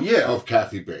aware Oh, yeah. of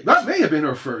Kathy Bates. That may have been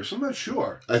her first. I'm not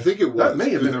sure. I think it was. That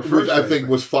may have been her first. I think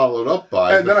was followed up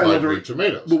by And The then I Five love her- Green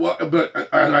Tomatoes. But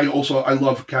I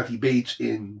love Kathy Bates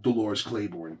in Dolores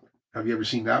Claiborne. Have you ever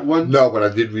seen that one? No, but I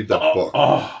did read that book.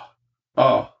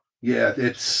 Yeah,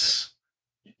 it's...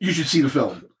 You should see the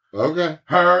film. Okay.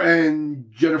 Her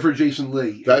and Jennifer Jason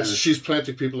Leigh. She's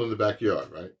planting people in the backyard,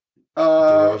 right?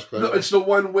 No, it's the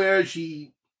one where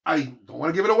she... I don't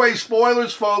want to give it away.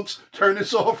 Spoilers, folks. Turn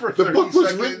this off for 30 The book was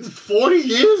seconds. written 40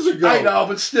 years ago. I know,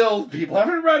 but still, people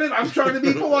haven't read it. I'm trying to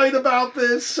be polite about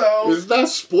this, so... It's not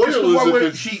spoilers It's the one if where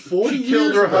it's 40 she years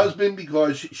killed her ago. husband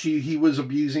because he was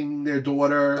abusing their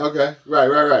daughter. Okay,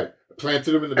 right.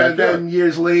 Planted him in the backyard. And then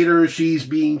years later, she's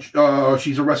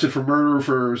arrested for murder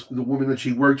for the woman that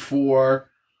she worked for,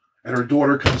 and her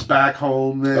daughter comes back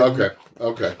home. Then.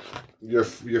 Okay. You're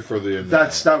further in.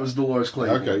 That was Dolores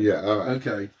Claiborne. Okay, yeah, all right.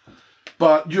 Okay,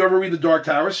 but do you ever read the Dark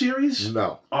Tower series?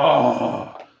 No.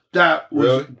 Oh, that was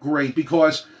Really? great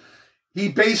because he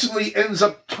basically ends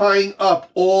up tying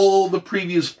up all the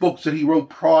previous books that he wrote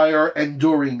prior and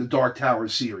during the Dark Tower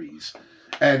series,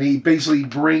 and he basically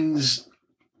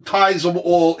ties them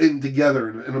all in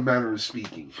together in a manner of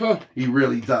speaking. Huh. He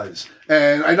really does.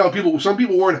 And I know some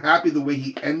people weren't happy the way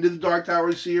he ended the Dark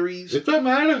Tower series, It doesn't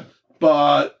matter.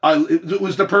 but it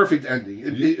was the perfect ending.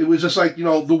 It was just like, the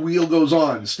wheel goes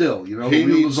on still, the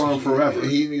wheel goes on forever.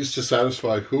 He needs to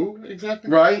satisfy who exactly?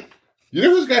 Right? You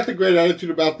know who's got the great attitude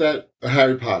about that?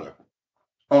 Harry Potter.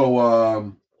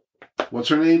 Oh, what's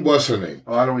her name? What's her name?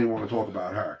 Oh, I don't even want to talk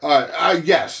about her.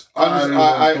 Yes. I don't even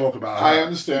want to talk about her. I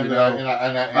understand that. And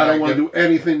I don't want to do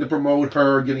anything to promote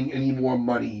her getting any more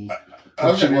money,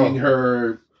 considering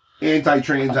her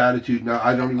anti-trans attitude. No,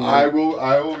 I don't even. I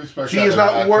will respect. She that. is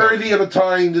not worthy of the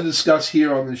time to discuss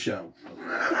here on the show.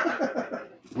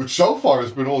 Which so far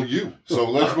has been all you. So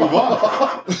let's move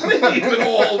on. Even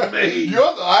all me.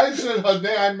 I said her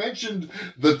name. I mentioned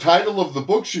the title of the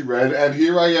book she read, and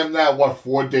here I am now.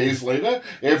 4 days later,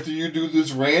 after you do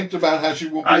this rant about how she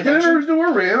won't be I didn't mentioned? do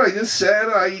a rant. I just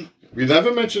said We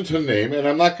never mentioned her name, and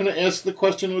I'm not going to ask the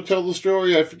question or tell the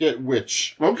story. I forget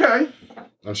which. Okay.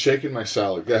 I'm shaking my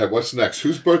salad. Go ahead. What's next?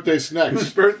 Whose birthday's next?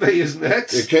 Whose birthday is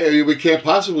next? We can't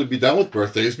possibly be done with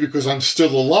birthdays because I'm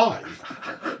still alive.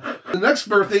 The next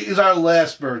birthday is our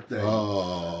last birthday.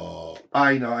 Oh.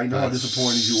 I know how That's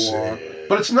disappointed you are. sad.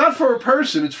 But it's not for a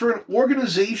person, it's for an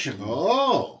organization.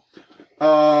 Oh.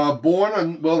 But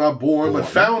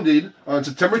founded on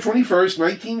September 21st,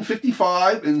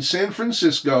 1955 in San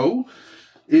Francisco.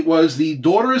 It was the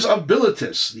Daughters of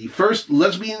Bilitis, the first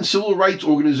lesbian civil rights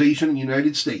organization in the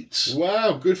United States.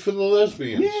 Wow, good for the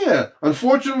lesbians. Yeah.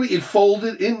 Unfortunately, it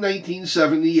folded in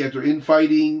 1970 after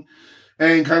infighting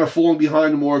and kind of falling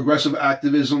behind the more aggressive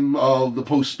activism of the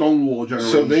post-Stonewall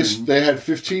generation. So they had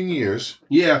 15 years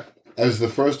Yeah. as the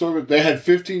first They had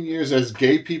 15 years as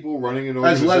gay people running an It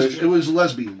organization. was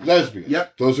lesbians. Lesbians.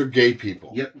 Yep. Those are gay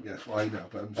people. Yep. Yes, well, I know.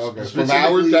 But Okay. From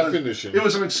specifically, our definition. it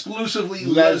was an exclusively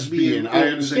lesbian. lesbian I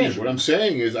understand. organization. What I'm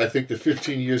saying is I think the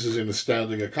 15 years is an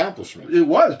astounding accomplishment. It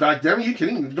was. Back then, are you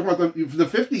kidding? You're talking about the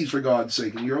 50s, for God's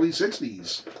sake, in the early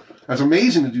 60s. That's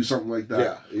amazing to do something like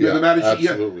that. You had the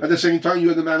absolutely. At the same time, you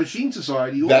had the Mattachine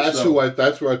Society That's also.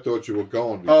 That's where I thought you were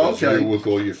going. Oh, Because okay. you, with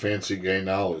all your fancy gay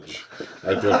knowledge,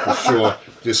 I thought for sure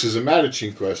this is a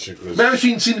Mattachine question.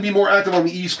 Mattachine seemed to be more active on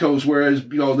the East Coast, whereas,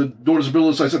 the Daughters of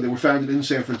Bilitis, I said, they were founded in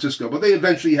San Francisco. But they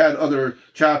eventually had other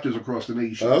chapters across the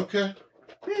nation. Okay.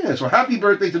 Yeah, so happy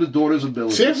birthday to the Daughters of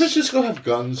Bilitis. San Francisco have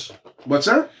guns? What's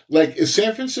that? Like, is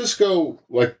San Francisco,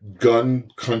 like, gun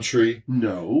country?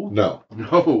 No. No.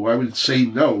 No, I would say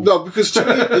no. No, because to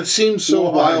me, it seems so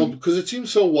Why? wild. Because it seems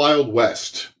so Wild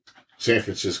West, San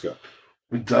Francisco.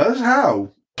 It does? How?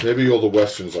 Maybe all the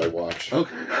Westerns I watch.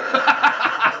 Okay.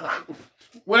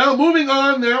 Well, moving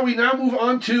on now, we now move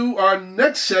on to our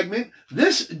next segment,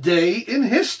 This Day in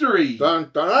History. Dun,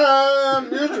 dun, dun,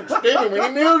 music, Stephen, we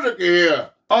need music here.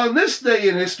 On this day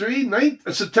in history,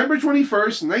 September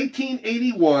 21st,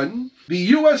 1981, the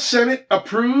U.S. Senate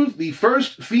approved the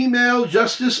first female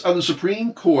justice of the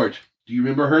Supreme Court. Do you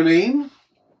remember her name?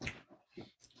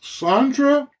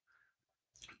 Sandra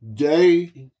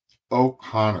Day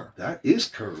O'Connor. That is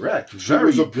correct. She Very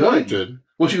was good. appointed.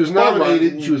 Well, she was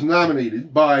nominated. She was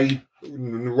nominated by...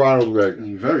 Ronald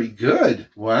Reagan. Very good.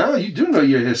 Wow, you do know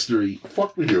your history.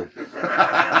 Fuck with you.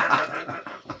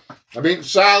 I'm eating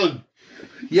salad.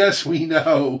 Yes, we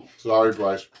know. Sorry,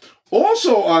 Bryce.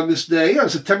 Also on this day, on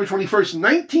September 21st,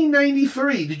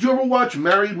 1993, did you ever watch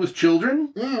Married with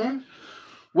Children? Mm-hmm.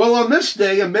 Well, on this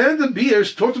day, Amanda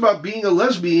Beers talked about being a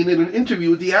lesbian in an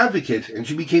interview with The Advocate, and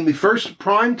she became the first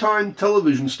primetime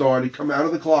television star to come out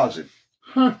of the closet.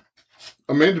 Huh.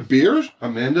 Amanda Beers?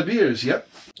 Amanda Beers, yep.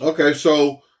 Okay,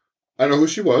 so I know who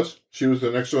she was. She was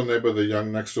the next door neighbor, the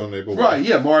young next door neighbor. Right,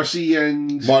 yeah, Marcy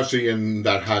and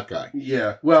that hot guy.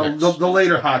 Yeah, well, the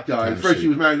later hot guy. Tennessee. First, she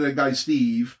was married to that guy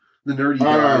Steve, the nerdy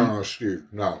guy. No, Steve.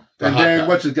 No. And then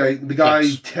what's his guy? The guy,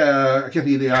 I can't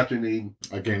think of the actor name.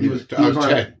 Again, He was on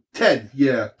Ted. Ted,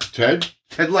 yeah. Ted?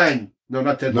 Ted Lang. No,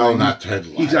 not Ted No, Lang. not Ted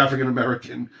Lang. He's African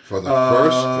American. For the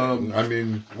first thing, I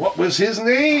mean... What was his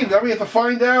name? Now we have to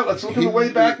find out. Let's look in the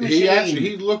way back machine.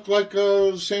 He looked like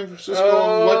a San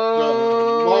Francisco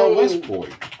Wild West boy.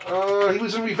 He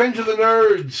was in Revenge of the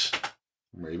Nerds.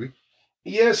 Maybe.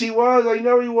 Yes, he was. I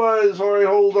know he was. All right,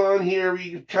 hold on here.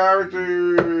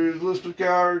 Characters, list of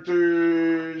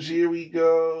characters. Here we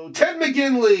go. Ted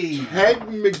McGinley. Ted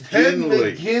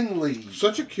McGinley.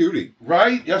 Such a cutie.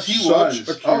 Right? Yes, he Such was.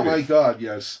 a cutie. Oh my God,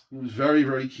 yes. He was very,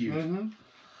 very cute. Mm-hmm.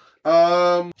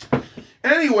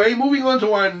 Anyway, moving on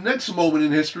to our next moment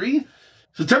in history.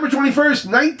 September 21st,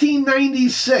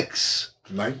 1996.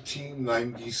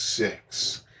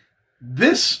 1996.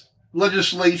 This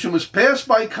legislation was passed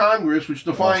by Congress, which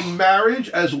defined marriage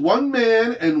as one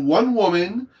man and one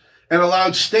woman and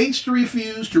allowed states to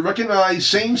refuse to recognize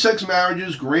same-sex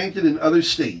marriages granted in other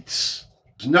states.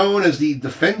 It's known as the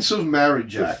Defense of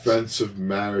Marriage Act. Defense of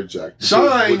Marriage Act.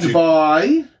 Signed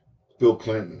by Bill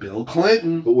Clinton. Bill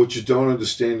Clinton. But what you don't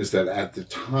understand is that at the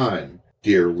time,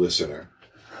 dear listener,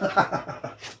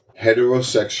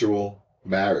 heterosexual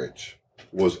marriage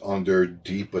was under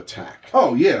deep attack.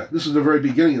 Oh yeah, this is the very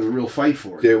beginning of the real fight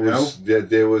for it. It was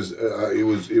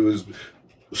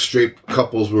straight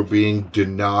couples were being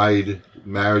denied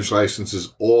marriage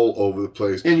licenses all over the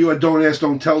place. And you had Don't Ask,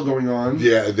 Don't Tell going on.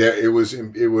 Yeah, it was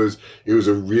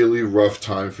a really rough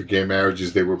time for gay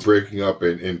marriages. They were breaking up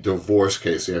in divorce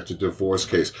case after divorce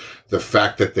case. The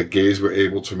fact that the gays were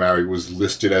able to marry was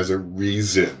listed as a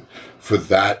reason for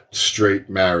that straight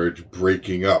marriage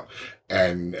breaking up.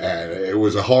 And it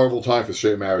was a horrible time for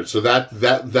straight marriage. So that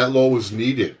law was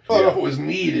needed. I don't know if it was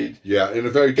needed. Yeah, in a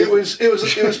very it was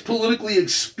politically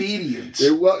expedient.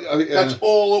 That's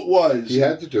all it was. He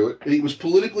had to do it. It was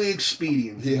politically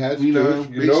expedient. He had to do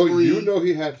it. You know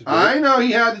he had to do it. I know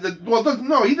he had to. Well,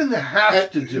 no, he didn't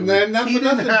have to do it. Not for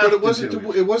nothing, but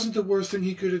it wasn't the worst thing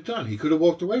he could have done. He could have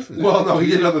walked away from that. Well, no,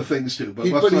 he did other things too. But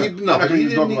he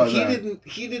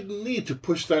didn't need to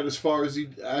push that as far as he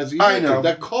I know.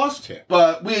 That cost him.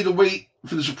 But we had to wait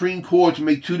for the Supreme Court to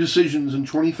make two decisions in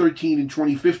 2013 and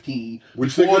 2015.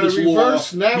 Which they're going to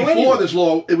reverse now anyway. Before this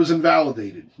law, it was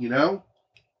invalidated, you know?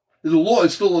 The law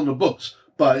is still in the books,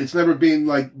 but it's never been,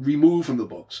 removed from the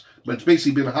books. But it's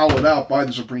basically been hollowed out by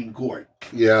the Supreme Court.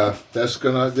 Yeah, it's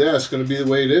gonna be the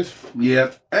way it is.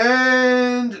 Yep.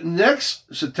 And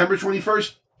next, September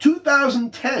 21st,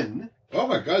 2010... Oh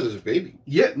my God, there's a baby.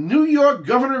 Yet New York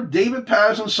Governor David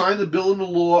Paterson signed a bill into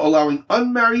law allowing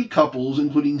unmarried couples,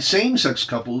 including same-sex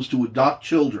couples, to adopt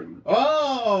children.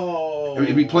 Oh.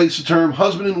 It replaced the term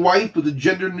husband and wife with a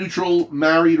gender-neutral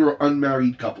married or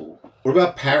unmarried couple. What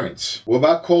about parents? What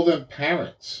about call them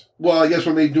parents? Well, I guess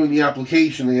when they're doing the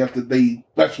application,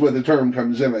 that's where the term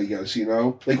comes in, I guess, you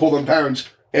know? They call them parents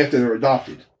after they're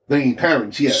adopted. They ain't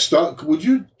parents yet. Would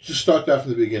you just start that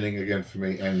from the beginning again for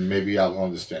me, and maybe I'll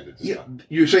understand it this time.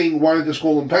 You're saying why not just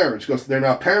call them parents? Because they're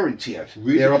not parents yet.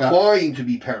 They're applying to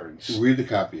be parents. Read the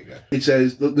copy again. It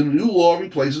says the new law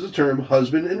replaces the term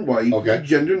husband and wife with a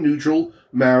gender-neutral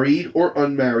married or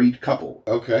unmarried couple.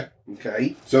 Okay.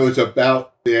 Okay. So it's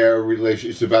about their relation.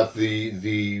 It's about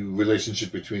the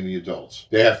relationship between the adults.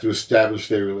 They have to establish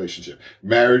their relationship,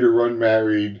 married or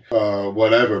unmarried,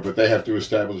 whatever. But they have to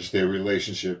establish their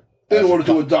relationship in order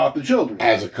to adopt the children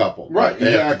as a couple. Right.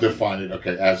 They have to define it.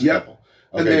 Okay, as a couple.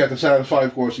 Okay. And they have to satisfy,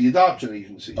 of course, the adoption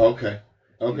agency. Okay.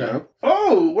 Okay. You know?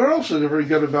 Oh, what else did I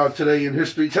forget about today in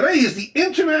history? Today is the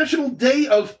International Day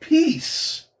of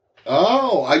Peace.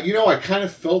 Oh, I kind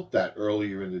of felt that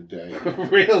earlier in the day.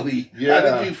 Really? Yeah.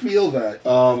 How did you feel that?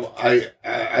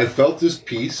 I felt this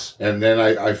peace, and then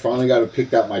I finally got to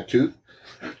pick out my tooth,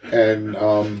 and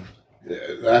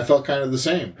I felt kind of the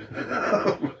same.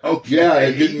 Okay. Yeah,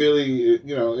 it didn't really,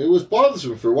 it was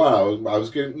bothersome for a while. I was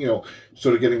getting,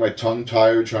 sort of getting my tongue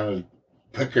tired, trying to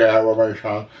pick it out of my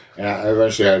tongue, and I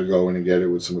eventually had to go in and get it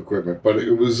with some equipment. But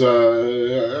it was,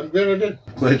 I'm glad I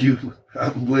did.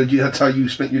 I'm glad that's how you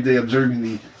spent your day observing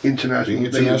the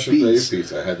International Day of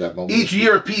Peace. I had that moment. Each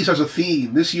year of peace has a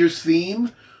theme. This year's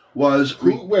theme was...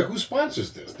 Who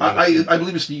sponsors this? I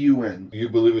believe it's the UN. You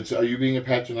believe it's... Are you being a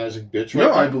patronizing bitch right No,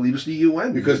 now? I believe it's the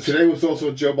UN. Because today was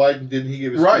also Joe Biden. Didn't he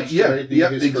give his Right, speech yeah, today?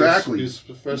 yep, His exactly. His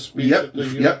first speech at the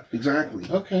UN? Yep, exactly.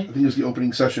 Okay. I think it was the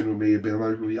opening session, or may have been.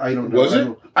 I don't know. Was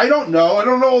it? I don't know. I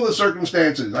don't know all the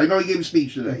circumstances. I know he gave a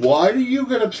speech today. Why do you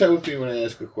get upset with me when I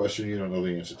ask a question you don't know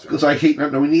the answer to? Because I hate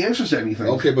not knowing the answers to anything.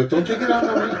 Okay, but don't take it out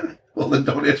on me. Well, then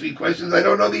don't ask me questions I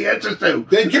don't know the answers to.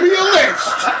 Then give me a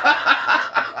list!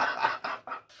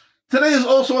 Today is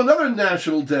also another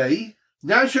national day,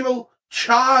 National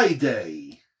Chai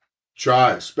Day.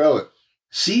 Chai, spell it.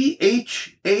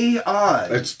 CHAI.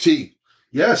 That's tea.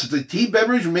 Yes, it's a tea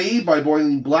beverage made by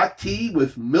boiling black tea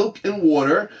with milk and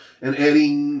water and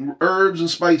adding herbs and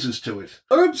spices to it.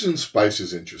 Herbs and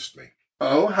spices interest me.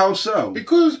 Oh, how so?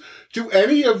 Because do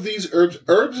any of these herbs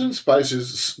and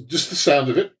spices, just the sound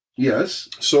of it, Yes.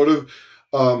 sort of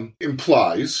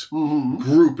implies Mm-hmm.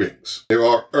 groupings. There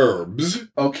are herbs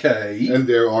Okay. and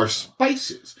there are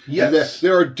spices. Yes. And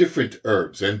there are different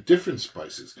herbs and different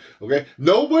spices. Okay?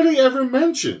 Nobody ever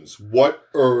mentions what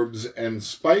herbs and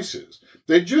spices.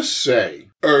 They just say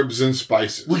herbs and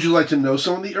spices. Would you like to know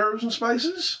some of the herbs and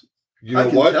spices? You know I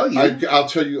can what? tell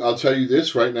you. I'll tell you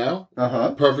this right now.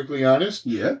 Uh-huh. Perfectly honest.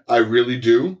 Yeah. I really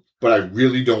do, but I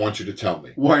really don't want you to tell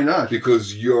me. Why not?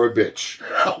 Because you're a bitch.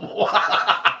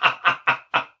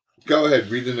 Go ahead,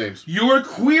 read the names. You are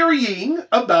querying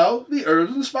about the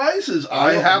herbs and spices.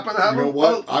 I happen to have you know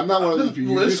what? I'm not one of those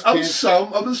people. You list just of can't-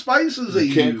 some of the spices they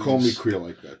You can't use. call me queer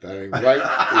like that. That ain't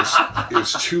right.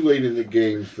 It's too late in the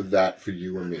game for that for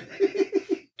you or me.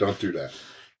 Don't do that.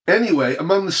 Anyway,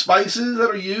 among the spices that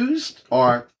are used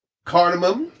are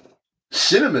cardamom,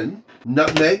 cinnamon,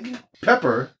 nutmeg,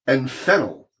 pepper, and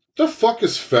fennel. The fuck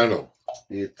is fennel?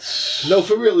 It's No,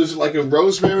 for real. Is it like a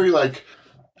rosemary, like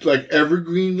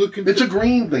evergreen looking? It's a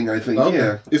green thing, I think. Okay.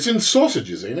 Yeah. It's in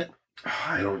sausages, ain't it?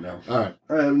 I don't know. All right.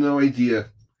 I have no idea.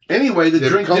 Anyway, the If it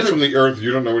drink comes from the earth,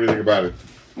 you don't know anything about it.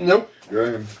 Nope. Go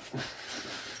ahead.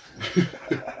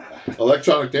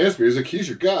 Electronic dance music, he's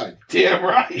your guy. Damn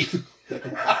right.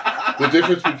 The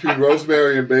difference between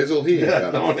rosemary and basil, he ain't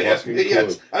got Don't a ask fucking me. clue.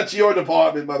 Yes, that's your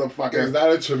department, Is motherfucker.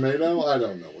 that a tomato? I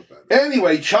don't know what that is.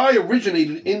 Anyway, chai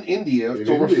originated in India. It's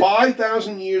over India.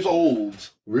 5,000 years old.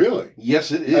 Really?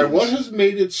 Yes, it is. And what has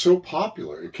made it so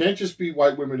popular? It can't just be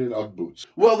white women in Ugg boots.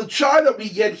 Well, the chai that we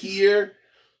get here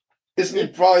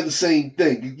isn't probably the same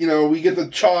thing. You know, we get the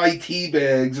chai tea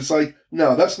bags. It's like,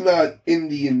 no, that's not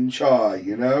Indian chai,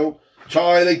 you know?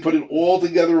 Chai, they put it all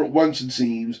together at once, it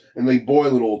seems, and they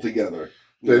boil it all together.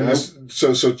 you Then know?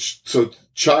 so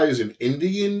chai is an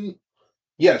Indian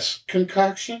Yes.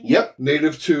 concoction? Yep.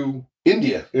 Native to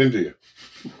India. India.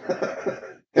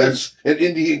 That's an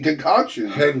Indian concoction.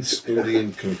 Hence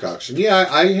Indian concoction. Yeah,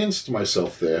 I hensed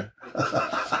myself there.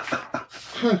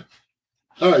 Huh.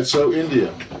 All right, so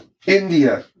India.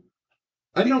 India.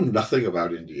 I know nothing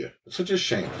about India. It's such a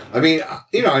shame. I mean,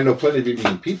 I know plenty of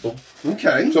Indian people.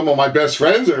 Okay. Some of my best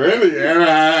friends are Indian.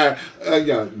 Yeah,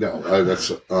 no, that's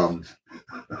it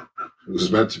was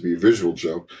meant to be a visual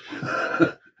joke.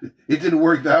 It didn't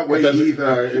work that way It doesn't-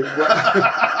 either.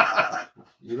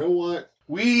 You know what?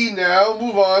 We now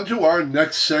move on to our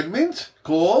next segment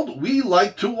called We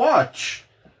Like to Watch.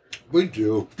 We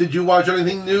do. Did you watch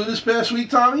anything new this past week,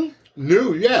 Tommy?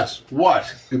 New, yes.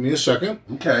 What? Give me a second.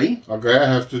 Okay. Okay, I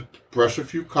have to brush a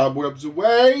few cobwebs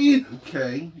away.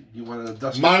 Okay. You want to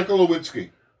dust Monica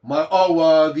Lewinsky.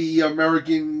 the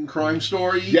American Crime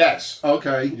Story? Yes.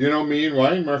 Okay. You know me and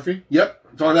Ryan Murphy? Yep.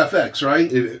 It's on FX, right?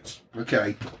 It is.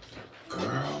 Okay.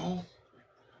 Girl,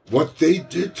 what they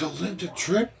did to Linda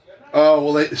Tripp?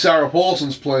 Oh, well, Sarah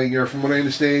Paulson's playing her. From what I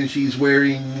understand, she's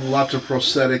wearing lots of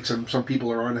prosthetics, and some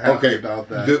people are unhappy about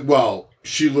that. Well,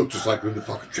 she looked just like Linda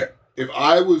fucking Tripp. If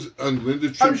I was a Linda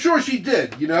Tripp... I'm sure she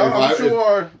did, you know? If I'm I-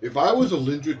 sure... If I was a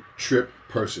Linda Tripp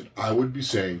person, I would be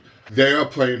saying, they are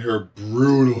playing her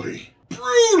brutally.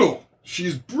 Brutal!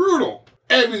 She's brutal.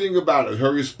 Everything about it.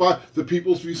 Her response, the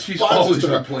people's responses always to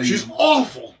her. been played. She's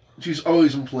awful. She's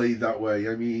always been played that way.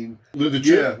 I mean... Linda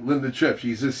Yeah, Tripp. Linda Tripp.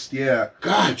 She's just, yeah.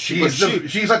 God, She's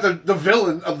like the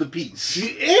villain of the piece.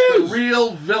 she The is.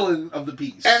 real villain of the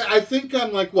piece. And I think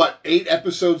I'm like, 8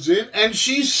 episodes in, and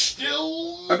she's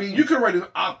still... I mean, you could write an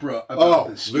opera about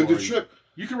this story. Linda Tripp.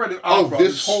 You could write an Oh, opera on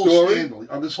this this whole story? scandal,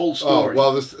 on this whole Oh, story.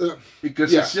 well, this...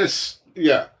 because yeah. it's just...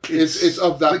 yeah, it's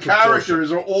of that The proportion.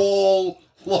 characters are all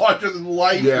larger than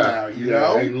life now, you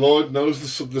know? And Lord knows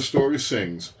the story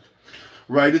sings.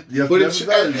 Right? But it's...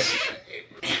 does.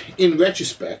 in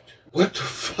retrospect, what the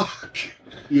fuck?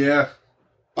 Yeah.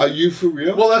 Are you for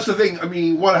real? Well, that's the thing. I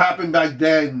mean, what happened back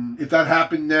then, if that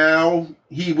happened now,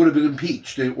 he would have been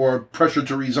impeached or pressured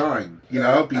to resign,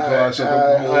 because of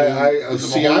the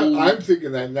whole... I'm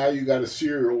thinking that now you got a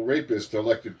serial rapist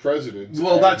elected president.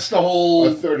 Well, that's the whole...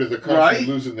 A third of the country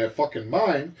losing their fucking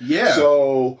mind. Yeah.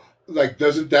 So,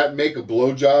 doesn't that make a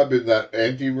blowjob in that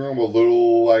ante room a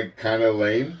little, kind of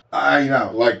lame? I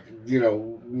know.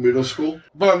 Middle school?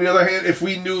 But on the other hand, if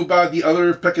we knew about the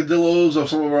other peccadillos of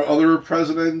some of our other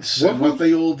presidents and what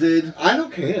they all did... I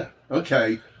don't care.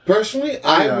 Okay. Personally,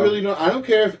 I really don't. I don't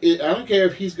care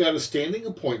if he's got a standing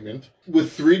appointment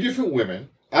with 3 different women.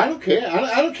 I don't care.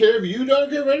 I don't care if you don't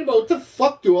care anybody. What the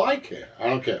fuck do I care? I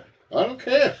don't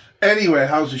care. Anyway,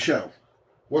 how's the show?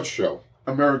 What show?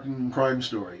 American Crime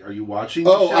Story. Are you watching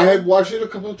the show? I had watched it a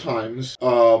couple of times.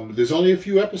 There's only a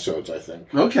few episodes, I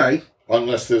think. Okay.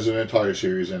 Unless there's an entire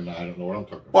series, and I don't know what I'm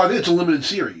talking about. Well, I think it's a limited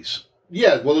series.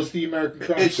 Yeah, well, it's the American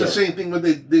Crime It's Story. the same thing when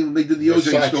they did the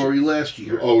OJ story last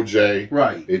year. OJ.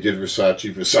 Right. They did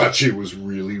Versace. Versace was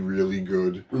really, really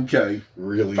good. Okay.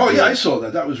 Really good. Oh, yeah, I saw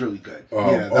that. That was really good.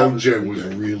 OJ was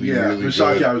really good.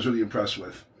 Versace I was really impressed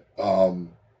with.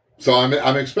 So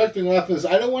I'm expecting a lot of this.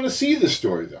 I don't want to see this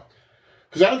story, though.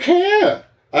 Because I don't care.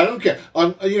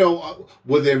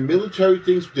 Were there military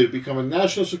things? Did it become a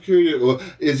national security? Or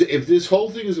if this whole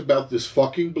thing is about this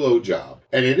fucking blowjob,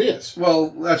 and it is. Well,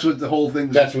 that's what the whole thing.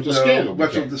 That's what the scandal.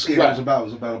 That's what the scandal was about. It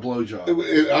was about a blowjob.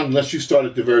 Unless you start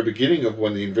at the very beginning of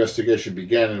when the investigation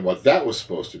began and what that was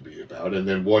supposed to be about, and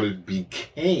then what it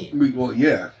became. Well,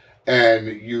 yeah. And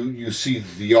you see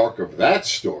the arc of that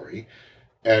story.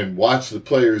 And watch the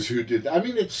players who did. I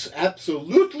mean, it's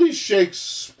absolutely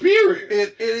Shakespearean.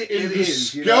 It the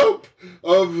is, scope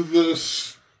of the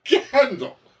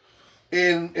scandal.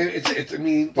 And it's. I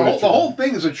mean, the whole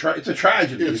thing is it's a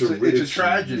tragedy. It's a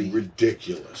tragedy.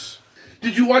 Ridiculous.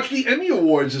 Did you watch the Emmy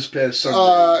Awards this past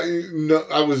Sunday? No,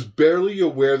 I was barely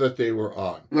aware that they were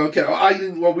on. Okay, I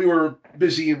didn't. Well, we were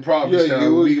busy in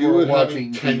Provincetown. We were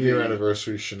watching 10-year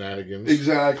anniversary shenanigans.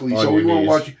 Exactly. So we weren't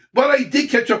watching. But I did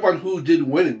catch up on who did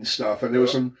win and stuff, and there were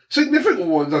some significant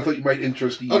ones I thought you might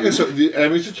interest you. Okay, so the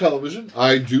Emmys are television.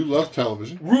 I do love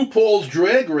television. RuPaul's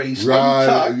Drag Race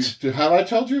Untucked. Have I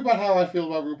told you about how I feel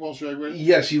about RuPaul's Drag Race?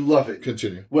 Yes, you love it.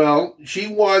 Continue. Well, she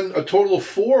won a total of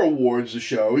 4 awards, the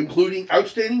show, including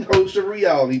Outstanding Host of a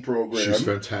Reality Program. She's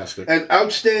fantastic. And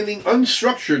Outstanding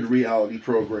Unstructured Reality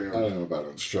Program. I don't know about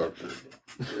unstructured.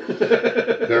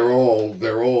 they're all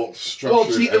structured.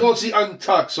 Well, it's the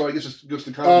Untucked, so I guess it's just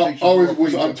the conversation. It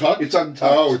was Untucked? It's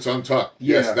Untucked. Oh, it's Untucked.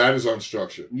 Yeah. Yes, that is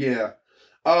unstructured. Yeah.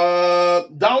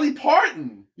 Dolly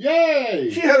Parton. Yay!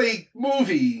 She had a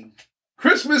movie,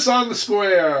 Christmas on the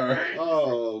Square.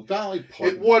 Oh, Dolly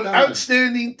Parton. It won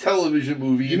Outstanding Television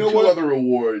Movie and 2 other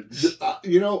awards. I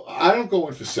don't go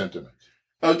in for sentiment.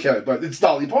 Okay, but it's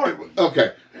Dolly Parton.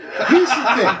 Okay. Here's the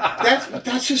thing.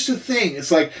 That's just the thing. It's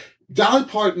like, Dolly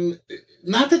Parton,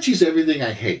 not that she's everything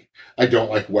I hate. I don't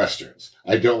like Westerns.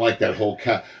 I don't like that whole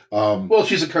well,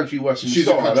 she's a country Western she's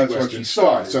star. A country That's Western what she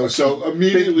star. started. So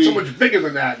immediately... So much bigger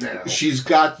than that now. She's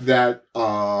got that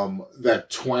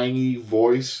twangy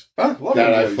voice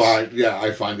that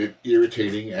I find it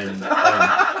irritating and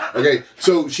okay,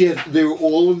 so there are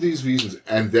all of these reasons,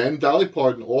 and then Dolly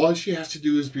Parton, all she has to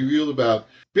do is be real about,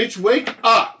 bitch, wake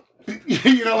up.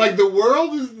 The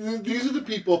world is, these are the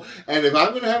people, and if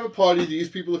I'm going to have a party, these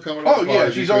people are coming to the party. Oh,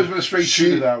 yeah, she's always been a straight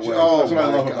shooter that way. That's what I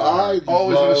love about her.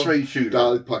 Always been a straight shooter.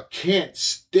 Dolly Parton. Can't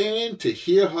stand to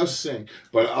hear her sing,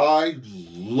 but I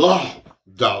love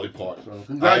Dolly Parton. So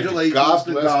congratulations God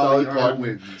to bless Dolly Parton.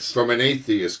 wins. From an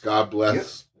atheist, God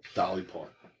bless Dolly Parton.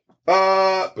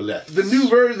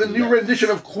 The new rendition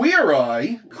of Queer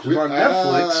Eye, which is on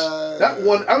Netflix, that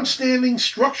won Outstanding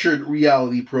Structured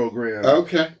Reality Program.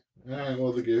 Okay. All right,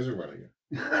 well, the gays are running it.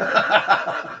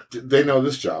 They know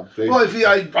this job.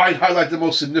 I'd highlight the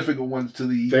most significant ones to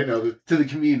the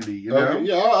community. You know. Okay,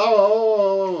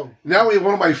 yeah. Now we have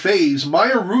one of my faves,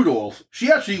 Maya Rudolph.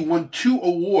 She actually won 2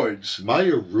 awards.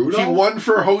 Maya Rudolph. She won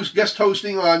for guest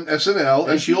hosting on SNL,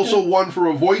 and she also won for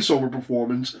a voiceover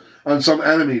performance on some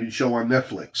animated show on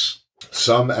Netflix.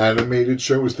 Some animated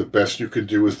show is the best you could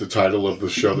do is the title of the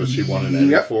show that she won an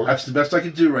Emmy for? That's the best I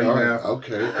could do now.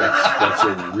 Okay, that's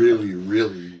a really,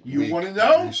 really You want to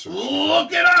know? Research.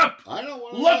 Look it up! I don't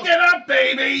want to Look it up,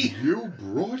 baby! You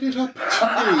brought it up to me.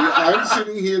 I'm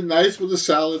sitting here nice with a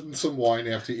salad and some wine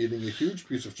after eating a huge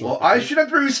piece of chocolate. Well, I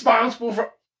shouldn't be responsible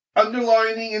for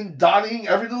underlining and dotting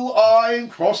every little I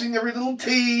and crossing every little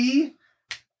T.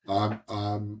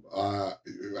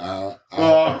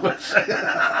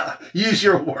 Use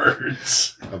your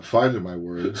words. I'm finding my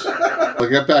words. I'll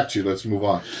get back to you. Let's move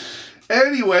on.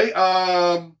 Anyway,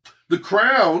 The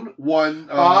Crown won.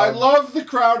 I love The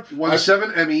Crown. Won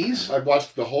 7 Emmys. I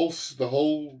watched the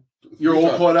whole. You're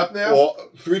all caught up now? All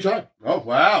 3 times. Oh,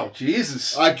 wow.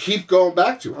 Jesus. I keep going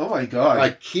back to it. Oh, my God.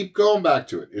 I keep going back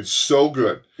to it. It's so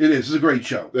good. It is. It's a great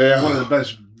show. Yeah. One of the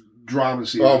best drama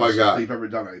series Oh, my God. they've ever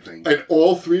done, I think. And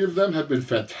all 3 of them have been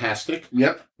fantastic.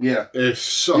 Yep. Yeah. It's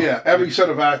so Yeah, every set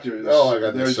of actors. Oh, my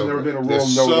God. There's so never good. been a They're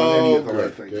wrong note on any of them, good. I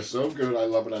think. They're so good. I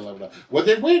love it. I love it.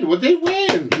 What'd they win? What'd they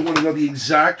win? You want to know the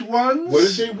exact ones? What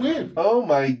did they win? Oh,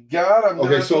 my God. I'm going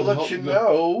to have to let you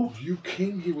know. You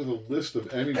came here with a list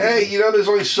of anything. Hey, there's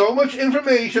only so much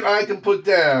information I can put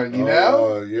down, you know?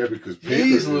 Oh, yeah, because paper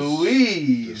Jeez is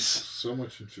Louise. so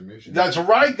much information. That's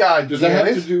right, God. Does that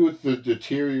have to do with the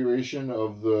deterioration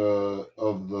of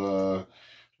the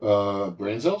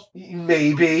brain cells?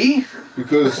 Maybe.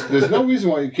 Because there's no reason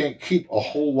why you can't keep a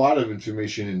whole lot of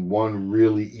information in one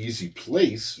really easy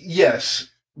place. Yes,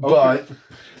 Okay.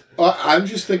 but I'm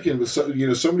just thinking, with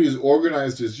somebody as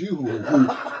organized as you who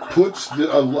puts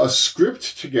a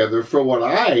script together for what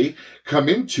I come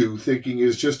into thinking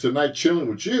is just a night chilling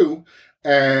with you,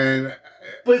 and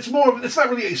but it's not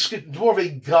really a script, it's more of a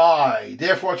guide.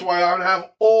 Therefore, that's why I don't have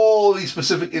all the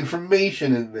specific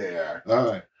information in there.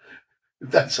 all right. If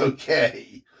that's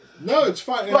okay. No, it's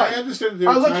fine. And Right. I understand. That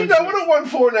I'll let you know what it won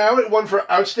for now. It won for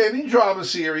Outstanding Drama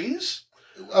Series.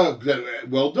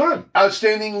 Well done.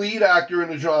 Outstanding Lead Actor in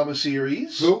a Drama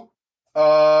Series. Who?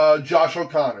 Josh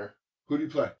O'Connor. Who do you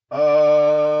play?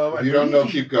 If If you don't know,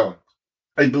 keep going.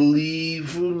 I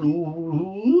believe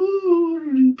who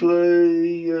did he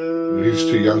play? He's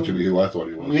too young to be who I thought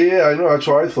he was. Yeah, I know. That's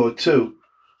what I thought too.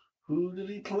 Who did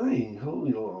he play?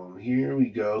 Hold on. Here we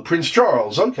go. Prince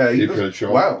Charles. Okay. He played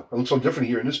Charles. Wow, it looks so different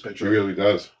here in this He picture. really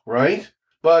does. Right?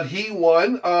 But he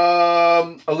won.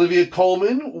 Olivia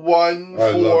Colman won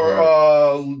I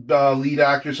for lead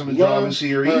actress in the drama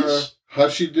series. How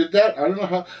she did that? I don't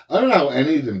know how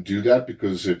any of them do that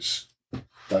because it's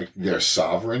like they're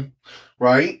sovereign.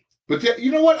 Right? But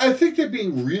you know what? I think they're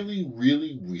being really,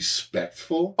 really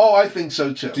respectful. Oh, I think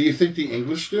so too. Do you think the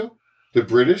English do? The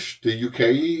British? The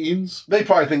UKians? They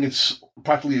probably think it's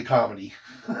practically a comedy.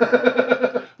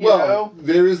 Well,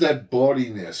 there is that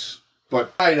bawdiness.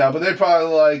 But I know, but they're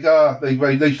probably like, they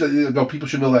go, people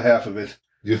should know the half of it.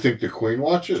 do you think the Queen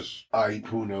watches?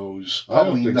 Who knows? I don't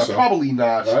Probably think not. so. Probably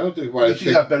not. I don't think. Well, I She's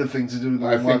think, got better things to do than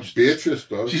I think watch. Beatrice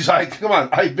does. She's like, come on,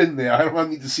 I've been there. I don't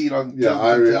need to see it on. Yeah,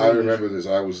 I television. remember this.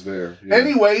 I was there. Yeah.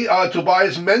 Anyway,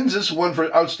 Tobias Menzies won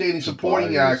for Outstanding Supporting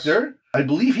Tobias. Actor. I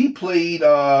believe he played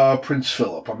Prince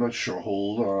Philip. I'm not sure.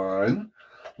 Hold on.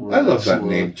 I love that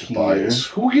name, look Tobias.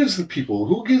 here. Who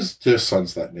gives their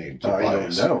sons that name,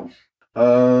 Tobias? I don't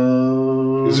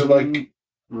know. Is it like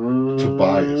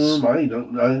Tobias? I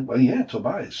don't know. Yeah,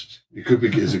 Tobias. It could be.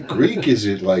 Is it Greek? Is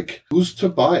it like who's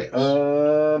Tobias?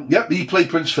 Yep, he played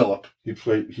Prince Philip.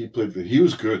 He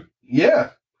was good,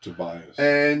 Yeah. Tobias.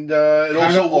 And it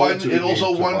also old won. to be It also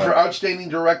named won for Tobias. outstanding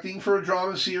directing for a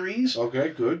drama series. Okay,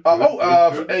 good. And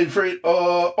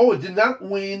it did not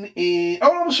win in.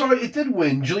 Oh, I'm sorry, it did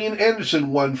win. Gillian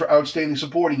Anderson won for outstanding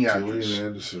supporting actress. Gillian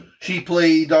Anderson. She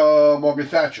played Margaret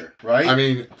Thatcher, right? I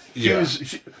mean, yeah.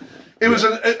 It was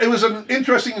an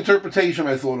interesting interpretation,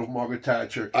 I thought, of Margaret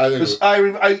Thatcher. I think. 'Cause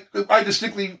I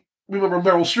distinctly remember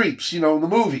Meryl Streep's, in the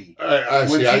movie.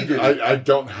 I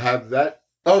don't have that.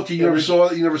 Oh, you never saw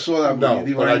that movie? No,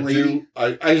 The but I Iron Lady? do.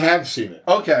 I have seen it.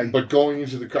 Okay. But going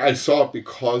into I saw it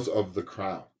because of The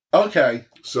Crown. Okay.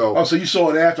 So So you saw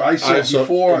it after. I saw it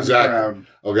before exactly. on The Crown.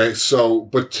 Okay, so,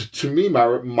 but to me,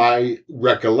 my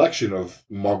recollection of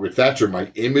Margaret Thatcher,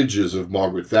 my images of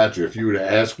Margaret Thatcher, if you were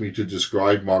to ask me to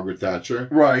describe Margaret Thatcher,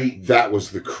 Right. that was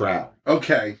The Crown.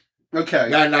 Okay.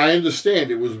 And I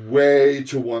understand it was way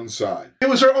to one side. It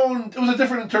was a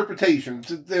different interpretation.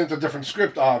 It's a different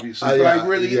script, obviously. But I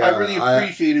really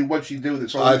appreciated what she did with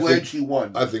it, so I'm glad she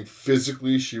won. I think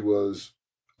physically she was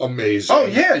amazing. Oh,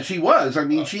 yeah, she was. I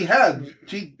mean, she was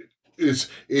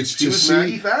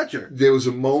Maggie Thatcher. There was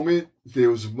a moment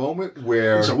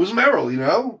where... And so was Meryl,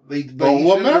 They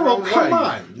Meryl, come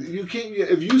on. You can't,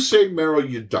 if you say Meryl,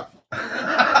 you're done.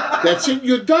 That's it,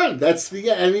 you're done. That's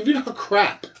the end. And even her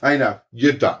crap. I know.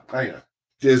 You're done. I know.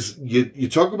 You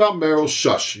talk about Meryl,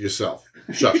 shush yourself.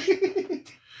 Shush.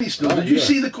 Did you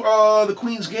see the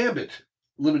Queen's Gambit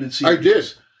limited series? I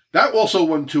did. That also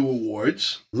won 2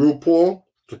 awards. RuPaul,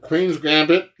 The Queen's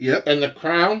Gambit, Yep. and The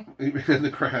Crown. And The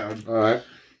Crown. All right.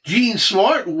 Jean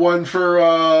Smart won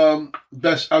for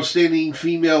Best Outstanding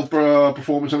Female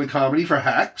Performance in a Comedy for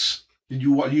Hacks. Do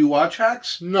you watch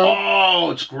Hacks? No.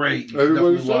 Oh, it's great. You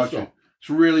Everybody definitely watch says so. it. It's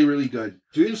really, really good.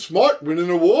 Jean Smart winning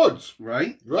awards.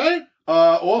 Right? Right?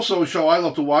 Also, a show I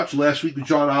love to watch. Last week,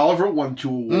 John Oliver won 2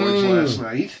 awards last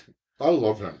night. I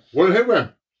love him. What did he win?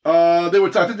 I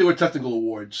think they were technical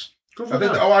awards. I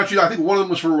think one of them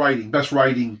was for writing, best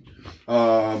writing,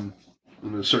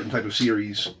 in a certain type of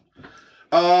series.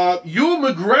 Ewan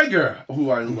McGregor,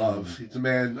 who I love. He's a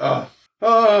man.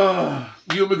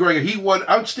 Ewan McGregor. He won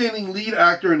Outstanding Lead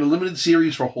Actor in a Limited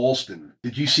Series for Halston.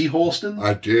 Did you see Halston?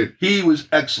 I did. He was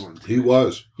excellent. He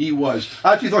was.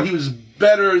 I actually thought he was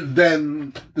better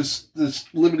than this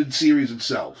limited series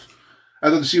itself. I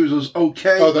thought the series was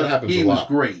okay. Oh, that happens a lot. He was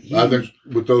great. I think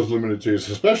with those limited series,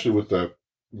 especially with the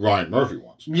Ryan Murphy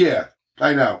ones. Yeah,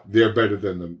 I know. They're better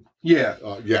than the... Yeah.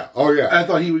 Yeah. Oh, yeah. I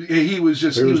thought he was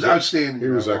outstanding. He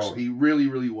was excellent. He really,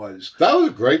 really was. That was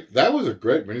a great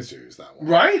miniseries, that one.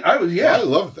 Right? I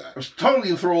loved that. I was totally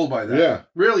enthralled by that. Yeah.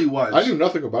 Really was. I knew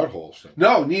nothing about Halston.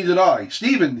 No, neither did I.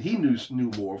 Steven, he knew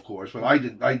more, of course, but I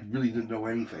didn't. I really didn't know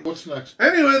anything. What's next?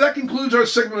 Anyway, that concludes our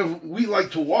segment of We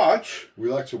Like to Watch. We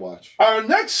like to watch. Our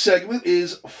next segment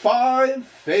is 5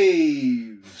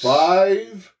 Faves.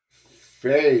 5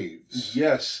 Faves.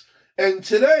 Yes. And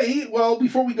today, well,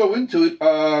 before we go into it,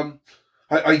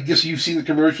 I guess you've seen the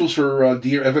commercials for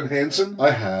Dear Evan Hansen?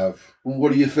 I have.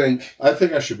 What do you think? I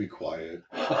think I should be quiet.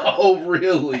 Oh,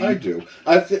 really? I do.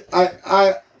 I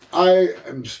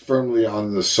am firmly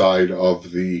on the side of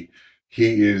he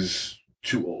is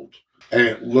too old. And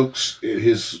it looks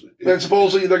And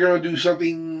supposedly they're going to do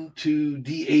something to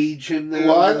de-age him now.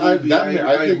 Well, I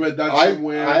read that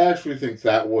somewhere. I actually think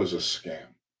that was a scam.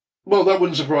 Well, that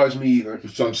wouldn't surprise me either.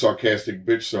 Some sarcastic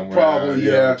bitch somewhere. Probably,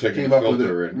 taking came a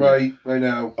filter up with it. Right, I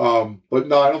know. But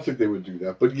no, I don't think they would do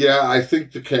that. But yeah, I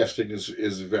think the casting is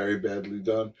very badly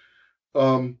done.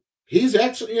 He's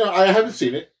actually, I haven't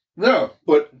seen it. No.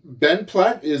 But Ben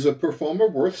Platt is a performer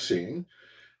worth seeing.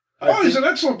 He's an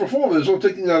excellent performer. There's no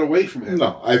taking that away from him.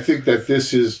 No, I think that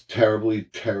this is terribly,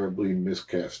 terribly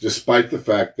miscast, despite the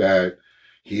fact that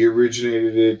he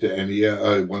originated it and he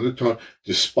won the tone.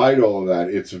 Despite all of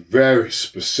that, it's very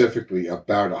specifically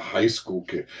about a high school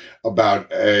kid,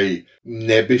 about a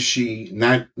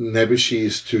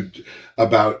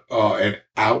about an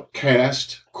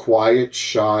outcast, quiet,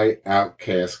 shy,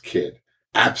 outcast kid.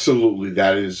 Absolutely,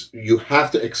 that is, you have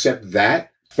to accept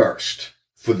that first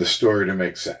for the story to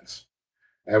make sense.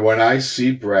 And when I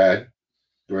see Brett,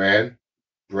 who?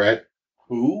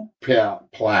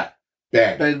 Platt.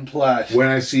 Ben Platt. When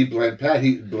I see Ben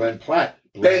Platt.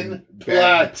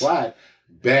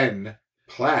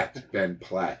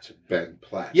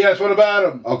 Yes, what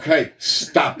about him? Okay,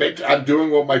 stop it. I'm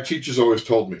doing what my teachers always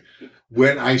told me.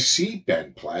 When I see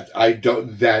Ben Platt, I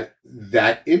don't, that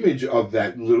image of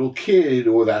that little kid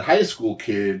or that high school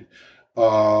kid,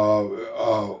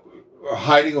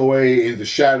 hiding away in the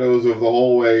shadows of the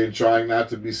hallway and trying not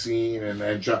to be seen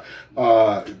is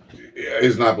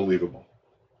not believable.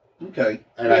 Okay.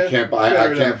 And I can't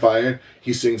buy it.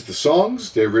 He sings the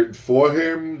songs. They're written for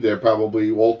him. They're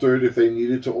probably altered if they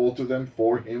needed to alter them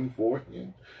for him.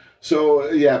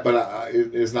 So, yeah, but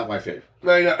it's not my favorite.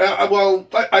 Well,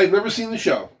 I've never seen the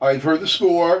show. I've heard the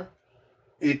score.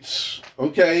 It's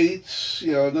okay. It's,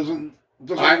 it doesn't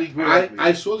really grab me.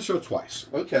 I saw the show twice.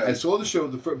 Okay. I saw the show.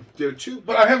 There are two.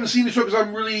 But I haven't seen the show because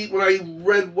when I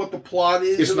read what the plot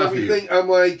is and everything, I'm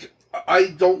like, I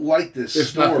don't like this story.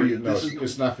 It's not for you. No,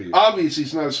 it's not for you. Obviously,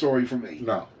 it's not a story for me.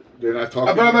 No. They're not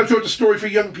talking. But I'm not sure it's a story for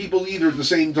young people either at the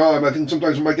same time. I think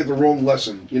sometimes we might get the wrong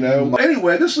lesson,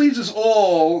 Anyway, this leads us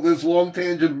all, this long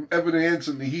tangent from Evan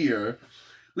Hansen to here,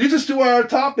 leads us to our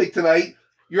topic tonight,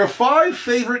 your 5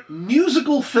 favorite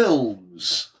musical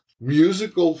films.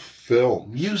 Musical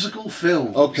film.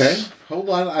 Okay.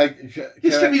 Hold on.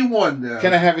 Just give me one now.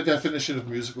 Can I have a definition of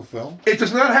musical film? It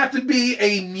does not have to be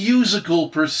a musical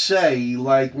per se,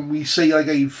 like when we say like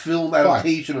a film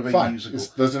adaptation of a musical.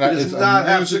 It does not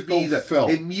have to be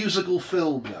a musical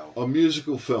film, though. A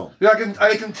musical film.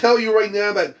 I can tell you right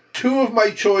now that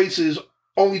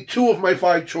only 2 of my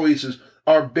 5 choices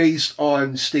are based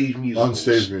on stage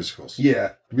musicals.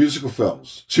 Yeah. Musical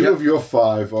films. 2 of your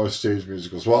 5 are stage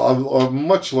musicals. Well, a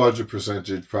much larger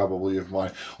percentage probably of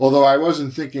mine. Although I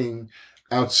wasn't thinking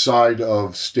outside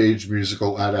of stage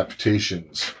musical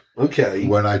adaptations. Okay.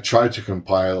 When I tried to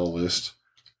compile a list.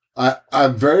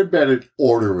 I'm very bad at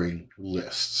ordering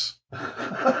lists.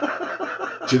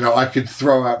 I could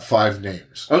throw out 5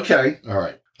 names. Okay. All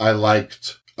right. I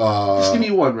liked... just give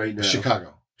me one right now.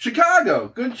 Chicago.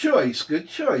 Good choice.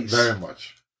 Very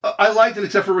much. I liked it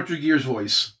except for Richard Gere's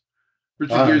voice.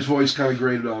 Richard Gere's voice kind of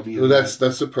grated on me. Well, that's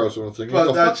the personal thing.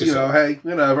 But that's, hey,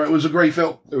 whatever. It was a great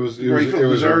film. It was a great film. It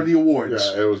deserved the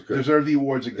awards. Yeah, it was good. Deserved the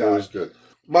awards it got. It was good.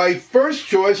 My first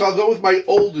choice, I'll go with my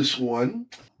oldest one,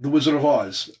 The Wizard of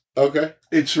Oz. Okay.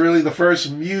 It's really the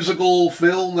first musical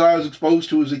film that I was exposed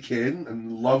to as a kid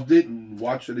and loved it and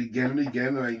watched it again and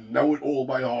again, and I know it all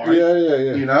by heart. Yeah.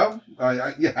 You know,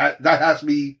 yeah, that has to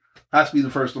be the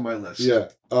first on my list. Yeah.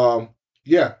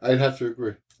 Yeah, I'd have to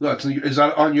agree. No, is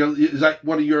that on your? Is that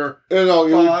one of your? No,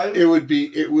 five? It would be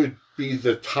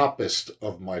the toppest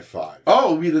of my 5. Oh,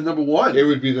 it would be the number one. It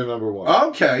would be the number 1.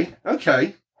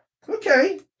 Okay.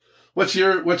 What's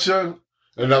your?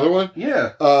 Another one?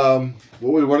 Yeah.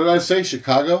 What did I say?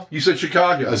 Chicago? You said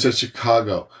Chicago. I said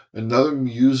Chicago. Another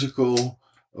musical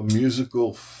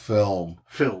film.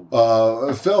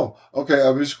 A film. Okay,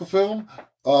 a musical film.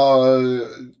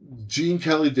 Gene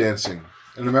Kelly dancing.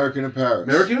 An American in Paris.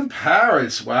 American in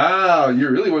Paris. Wow, you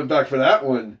really went back for that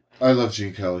one. I love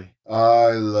Gene Kelly.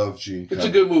 It's a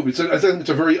good movie. I think it's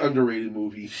a very underrated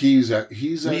movie. I think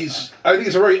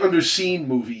it's a very underseen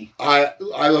movie. I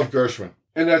love Gershwin.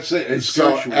 And that's it. It's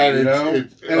Gershwin,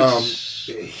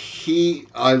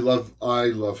 I love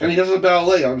him. And he does a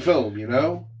ballet on film, you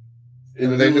know?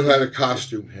 And they knew how to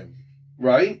costume him.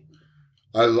 Right?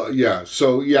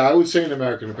 So, I would say an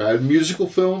American in Paris. Musical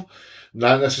film,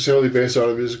 not necessarily based on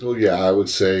a musical. Yeah, I would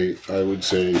say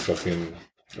fucking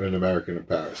an American in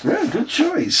Paris. Yeah, good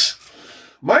choice.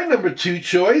 My number 2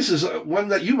 choice is one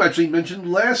that you actually mentioned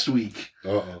last week.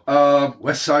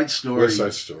 West Side Story. West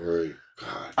Side Story.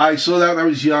 God. I saw that when I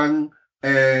was young,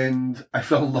 and I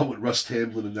fell in love with Russ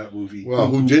Tamblyn in that movie. Well,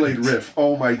 who played Riff?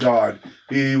 Oh my God,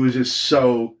 he was just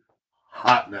so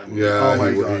hot in that movie. Yeah, oh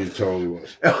my God, he totally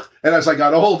was. And as I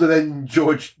got older, then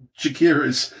George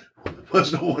Chakiris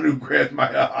was the one who grabbed my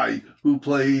eye, who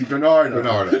played Bernardo.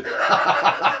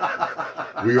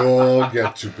 We all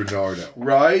get to Bernardo,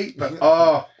 right?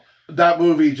 But that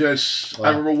movie I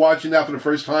remember watching that for the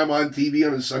first time on TV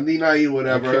on a Sunday night or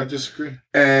whatever. I can't disagree.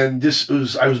 And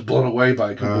I was blown away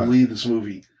by it. I couldn't believe this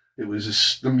movie. It was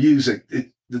just the music,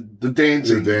 the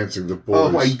dancing. The boys.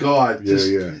 Oh my God.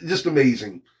 Just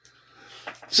amazing.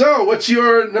 So, what's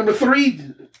your number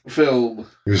 3 film?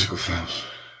 Musical films.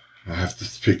 I have to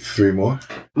pick 3 more?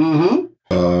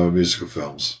 Mm-hmm. Musical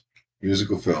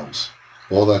films.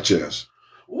 All That Jazz.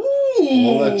 Ooh.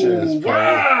 All That Jazz.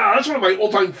 Wow. That's one of my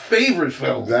all-time favorite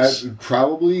films. That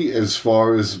probably, as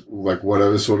far as like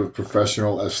whatever sort of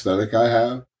professional aesthetic I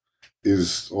have,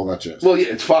 is All That Jazz. Well, yeah,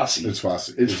 it's Fosse. It's Fosse.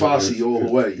 It's Fosse all the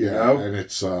way, you know? And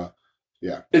it's,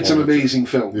 It's an amazing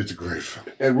film. It's a great film.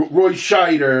 And Roy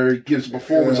Scheider gives a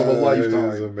performance of a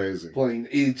lifetime. It is amazing. Playing.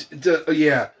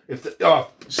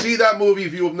 See that movie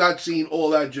if you have not seen All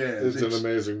That Jazz. It's an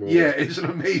amazing movie. Yeah, it's an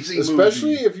amazing movie.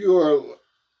 Especially if you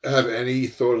have any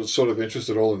sort of interest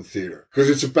at all in theater.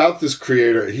 Because it's about this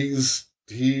creator. He's...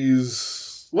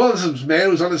 Well, this is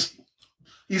man who's on this...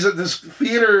 He's this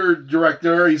theater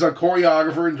director. He's a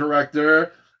choreographer and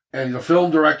director. And he's a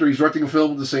film director. He's directing a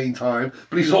film at the same time.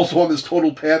 But he's also on this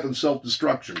total path of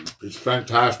self-destruction. It's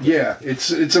fantastic. Yeah,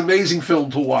 it's an amazing film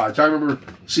to watch. I remember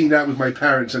seeing that with my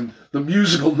parents, and the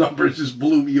musical numbers just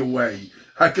blew me away.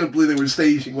 I couldn't believe they were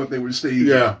staging what they were staging.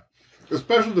 Yeah,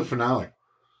 especially the finale.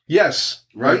 Yes,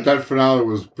 right? That finale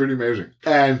was pretty amazing.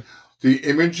 And the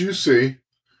image you see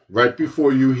right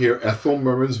before you hear Ethel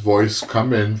Merman's voice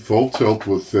come in full tilt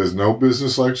with "There's no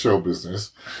business like show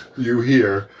business," you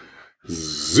hear...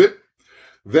 Zip!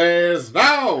 There's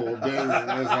no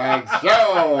business like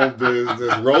show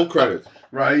business. Roll credits.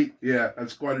 Right? Yeah,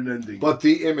 that's quite an ending. But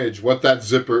the image, what that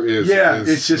zipper is,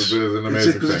 it's just an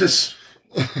amazing thing.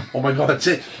 Oh my God, that's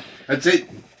it. That's it.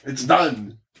 It's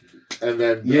done. And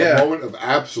then a moment of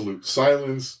absolute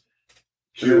silence.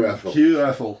 Cue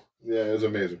Ethel. Yeah, it was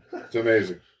amazing. It's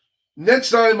amazing.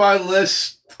 Next on my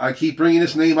list, I keep bringing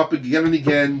this name up again and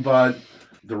again, but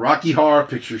the Rocky Horror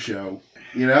Picture Show.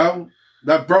 You know,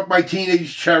 that broke my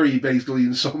teenage cherry, basically,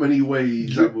 in so many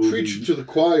ways. You're preaching to the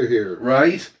choir here.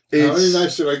 Right? How many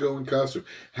nights did I go in costume?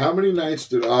 How many nights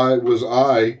was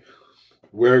I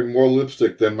wearing more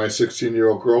lipstick than my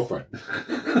 16-year-old girlfriend?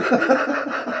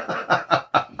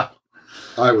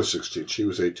 I was 16. She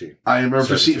was 18. I remember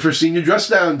for senior dress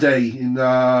down day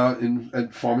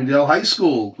at Farmingdale High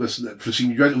School. For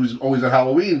senior dress, it was always at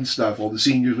Halloween and stuff. All the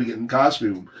seniors would get in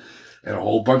costume. And a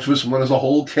whole bunch of us went as a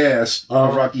whole cast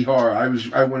of Rocky Horror. I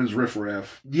went as Riff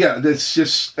Raff. Yeah, that's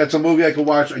a movie I could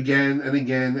watch again and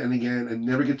again and again and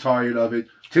never get tired of it.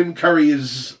 Tim Curry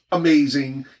is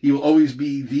amazing. He will always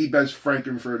be the best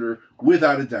Frankenfurter,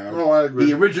 without a doubt. Oh, I agree.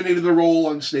 He originated the role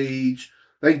on stage.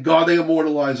 Thank God they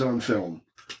immortalized it on film.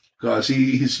 Because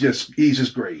he's just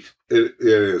great. It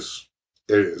is.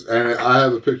 And I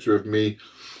have a picture of me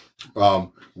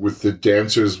with the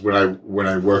dancers when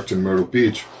I worked in Myrtle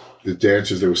Beach. The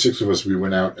dancers, there were 6 of us. We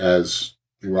went out as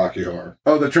Rocky Horror.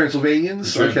 Oh, the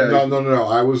Transylvanians? Okay.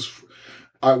 No.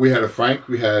 We had a Frank,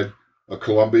 we had a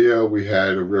Columbia, we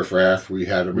had a Riff Raff, we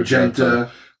had a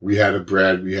Magenta, we had a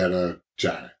Brad, we had a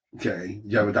Janet. Okay.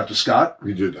 Did you have a Dr. Scott?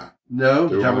 We did not. No? There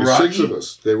Did you were have a only Rocky? 6 of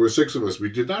us. There were 6 of us. We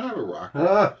did not have a Rocky,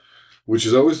 Ah. which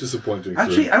is always disappointing.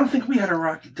 Actually, I don't think we had a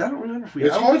Rocky. I don't remember if we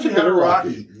It's I don't hard to think we get had a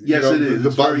Rocky. Yes, it is.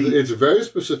 It's a very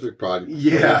specific body.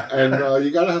 Yeah. And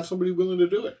you got to have somebody willing to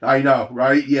do it. I know,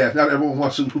 right? Yeah. Not everyone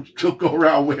wants to go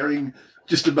around wearing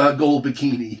just about gold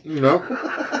bikini. You know?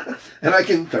 And I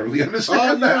can thoroughly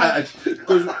understand that.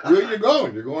 Because where are you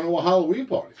going? You're going to a Halloween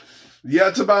party. Yeah,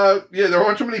 it's about, there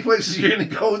aren't too many places you're going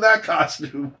to go in that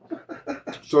costume.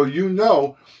 So you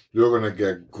know you're going to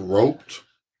get groped.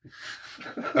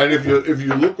 And if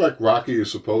you look like Rocky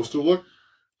is supposed to look,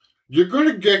 you're going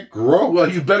to get groped.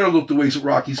 Well, you better look the way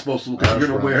Rocky's supposed to look if you're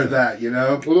going to wear that,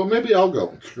 Well, maybe I'll go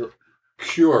and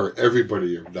cure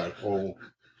everybody of that whole...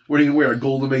 What are you going to wear, a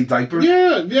Golden Maid diaper?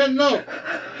 Yeah, no.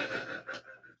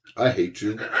 I hate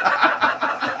you.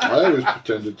 I always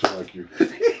pretended to like you.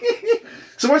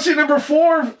 So what's your number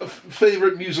 4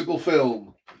 favorite musical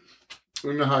film?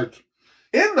 In the Heights.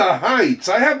 In the Heights.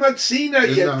 I have not seen that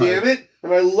yet, damn it.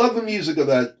 And I love the music of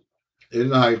that. In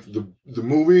the Heights. The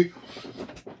movie,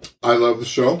 I love the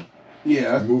show.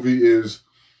 Yeah. The movie is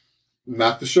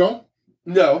not the show.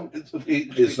 No.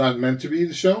 It's not meant to be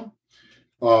the show.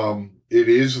 It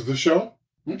is the show.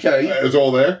 Okay. It's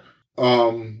all there.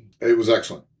 It was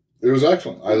excellent. It was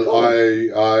excellent.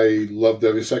 I loved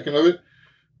every second of it.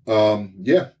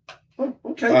 Yeah. Oh,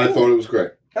 okay. I thought it was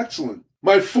great. Excellent.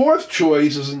 My 4th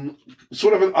choice is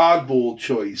sort of an oddball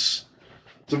choice.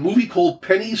 It's a movie called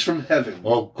Pennies from Heaven.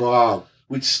 Oh, God.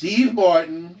 With Steve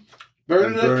Martin,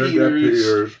 Bernadette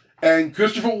Peters, and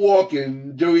Christopher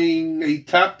Walken doing a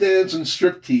tap dance and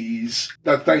striptease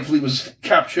that thankfully was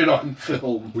captured on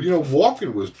film. Well,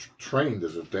 Walken was trained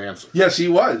as a dancer. Yes, he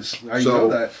was. I know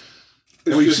that.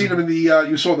 And we've seen him in the,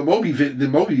 you saw the Moby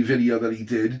video that he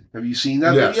did. Have you seen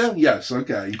that video? Yes,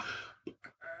 okay.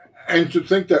 And to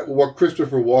think that what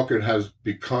Christopher Walken has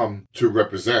become to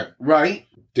represent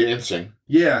dancing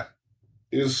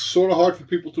is sort of hard for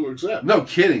people to accept. No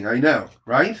kidding, I know,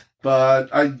 right? But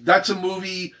that's a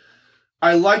movie...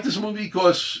 I like this movie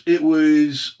because it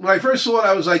was... When I first saw it,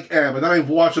 I was like, but then I've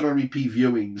watched it on repeat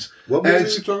viewings. What movie are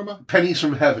you talking about? Pennies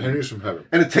from Heaven. Pennies from Heaven.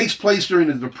 And it takes place during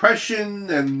the Depression,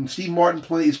 and Steve Martin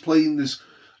is playing this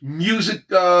music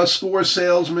score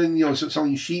salesman,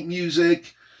 selling sheet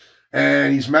music.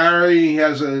 And he's married. He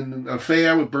has an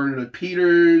affair with Bernadette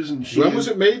Peters. And when was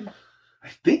it made? I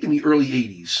think in the early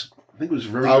 80s. I think it was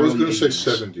very early 80s. I was going to say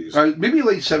 70s. Maybe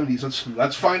late 70s.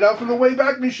 Let's find out from the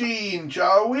Wayback Machine,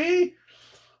 shall we?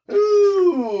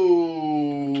 Ooh.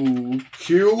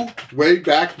 Cue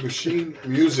Wayback Machine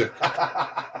music.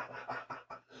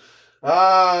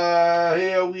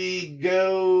 Here we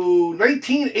go.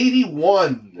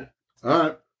 1981. All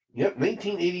right. Yep,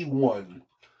 1981.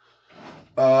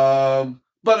 But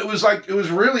it was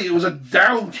a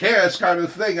downcast kind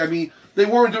of thing. I mean, they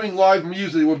weren't doing live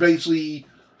music. They were basically,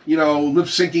 lip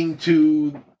syncing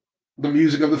to the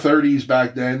music of the 30s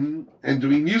back then and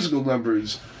doing musical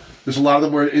numbers. There's a lot of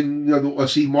them were in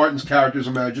Steve Martin's character's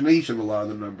imagination, a lot of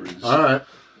the numbers. All right.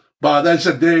 But that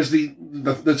said, there's the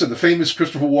famous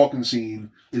Christopher Walken scene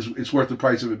it's worth the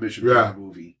price of admission for that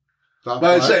movie.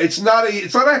 But it's not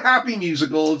a happy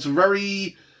musical. It's a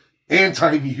very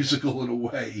anti-musical in a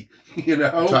way,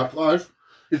 Top 5?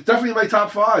 It's definitely my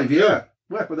top 5, yeah,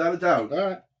 without a doubt. All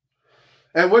right.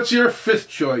 And what's your 5th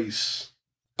choice?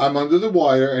 I'm under the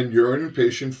wire and you're an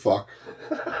impatient fuck.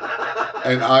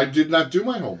 And I did not do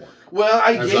my homework. Well,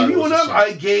 I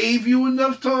gave you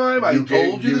enough time. I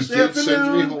told you this afternoon.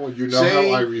 Send me homework. You know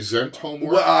how I resent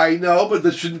homework? Well, I know, but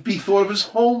this shouldn't be thought of as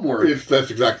homework. If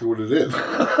that's exactly what it is.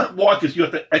 Why? Because you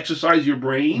have to exercise your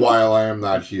brain? While I am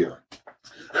not here.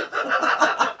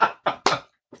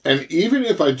 And even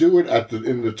if I do it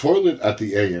in the toilet at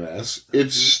the A&S,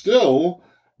 it's still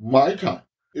my time.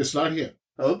 It's not here.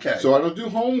 Okay. So I don't do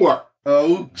homework.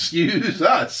 Oh, excuse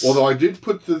us. Although I did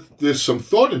put there's some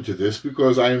thought into this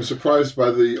because I am surprised by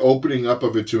the opening up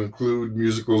of it to include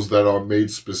musicals that are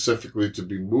made specifically to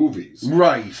be movies.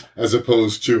 Right. As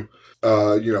opposed to,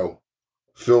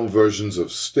 film versions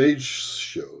of stage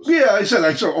shows. Yeah, I said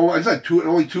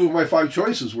only 2 of my 5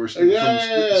 choices were stage.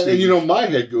 And my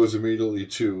head goes immediately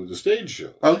to the stage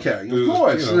show. Okay, of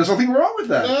course. There's nothing wrong with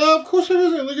that. No, of course there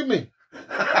isn't. Look at me.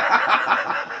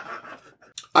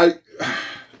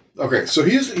 Okay, so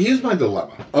here's my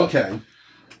dilemma. Okay.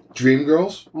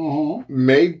 Dreamgirls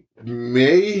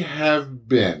may have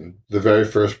been the very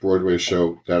first Broadway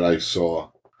show that I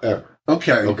saw ever.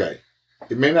 Okay. Okay.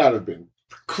 It may not have been.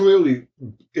 Clearly,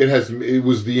 it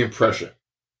was the impression.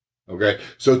 Okay,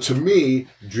 so to me,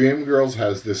 Dreamgirls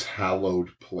has this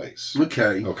hallowed place.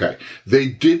 Okay. Okay, they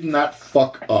did not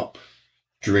fuck up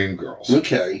Dreamgirls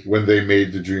Okay. when they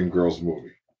made the Dreamgirls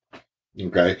movie.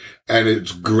 Okay, and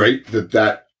it's great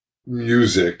that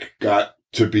music got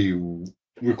to be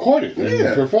recorded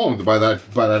and performed by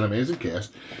that amazing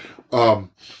cast.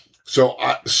 So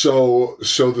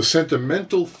the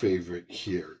sentimental favorite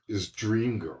here is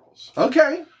Dreamgirls.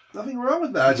 Okay. Nothing wrong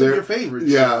with that. It's one of your favorites.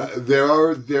 Yeah, there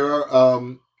are.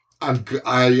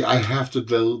 I have to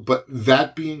do, but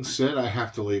that being said, I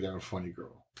have to lay down Funny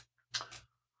Girl.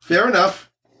 Fair enough.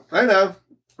 I know.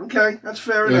 Okay, that's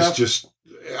fair enough. It's just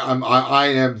I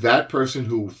am that person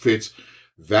who fits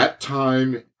that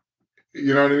time.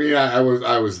 You know what I mean?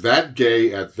 I was that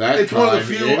gay at that it's time. One of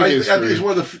the few. I think it's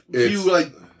one of the few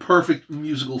like perfect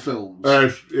musical films.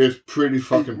 It's pretty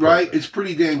fucking perfect. Right. It's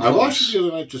pretty damn close. I watched it the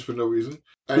other night just for no reason.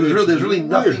 And there's really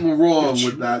nothing wrong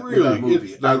with that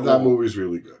movie. That movie's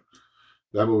really good.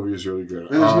 That movie is really good.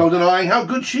 And there's no denying how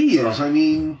good she is. I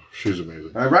mean, she's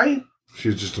amazing. All right.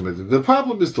 She's just amazing. The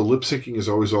problem is the lip syncing is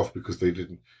always off because they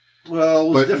didn't. Well,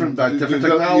 it was different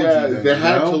technology. Yeah, they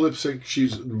had to lip sync. She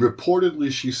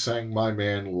sang "My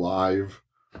Man" live.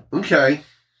 Okay.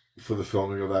 For the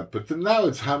filming of that, but then now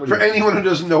it's how many? For anyone who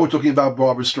doesn't know, we're talking about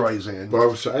Barbra Streisand.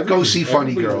 Go see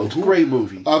Funny Girl. It's a great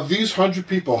movie. Of these 100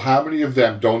 people, how many of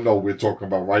them don't know we're talking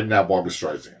about right now? Barbra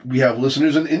Streisand. We have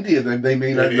listeners in India. They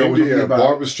may not know what we're talking about.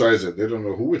 Barbra Streisand. They don't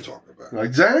know who we're talking about.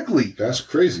 Exactly. That's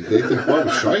crazy. They think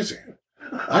Barbra Streisand.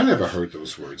 I never heard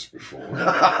those words before.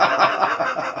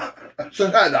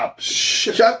 Shut up.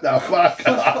 Shut the fuck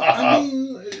up. I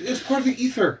mean, it's part of the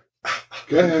ether.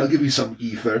 Go ahead. I'll give you some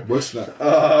ether. What's that?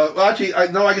 Actually, I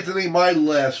know I get to name my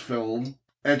last film,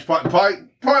 and it's probably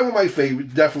one of my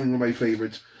favorites. Definitely one of my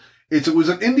favorites. It was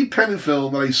an independent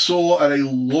film that I saw at a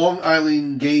Long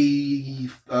Island gay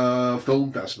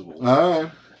film festival,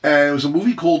 and it was a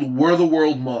movie called "Were the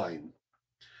World Mine,"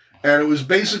 and it was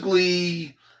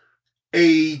basically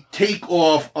a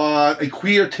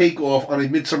queer takeoff on A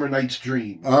Midsummer Night's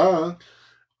Dream,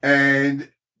 and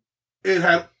it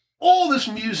had all this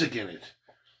music in it.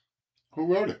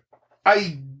 Who wrote it?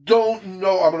 I don't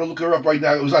know. I'm going to look her up right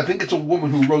now. I think it's a woman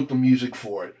who wrote the music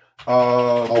for it.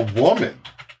 A woman?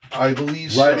 I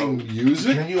believe writing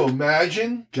music? Can you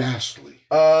imagine? Ghastly.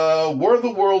 Were the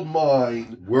World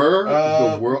Mine? Were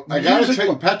the World... I got to tell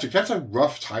you, Patrick, that's a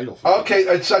rough title. Okay,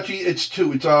 it's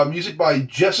two. It's music by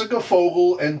Jessica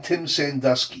Fogel and Tim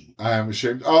Sandusky. I'm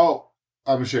ashamed.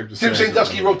 I'm ashamed to say. Tim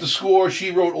Sandusky wrote the score.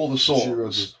 She wrote all the songs. She wrote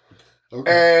this.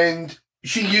 Okay. And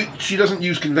she doesn't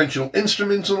use conventional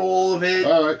instruments in all of it.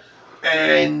 All right.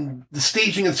 And the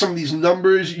staging of some of these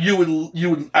numbers, you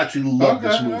would actually love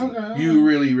this movie. Okay. You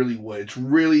really, really would. It's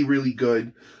really, really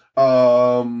good. As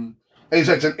I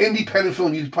said, it's an independent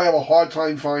film. You probably have a hard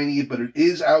time finding it, but it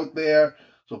is out there.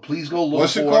 So please go look for it.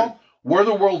 What's it called? Were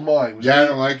the World Mine. I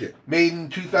don't like it. Made in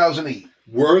 2008.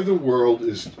 Were the World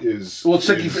is well,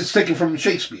 it's taken from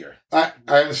Shakespeare. I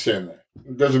understand that.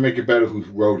 It doesn't make it better who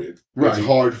wrote it. Right. It's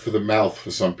hard for the mouth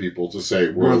for some people to say,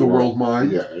 Were the World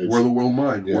Mine? Yeah. Were the World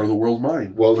Mine? Yeah. Were the World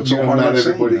Mine? Well, not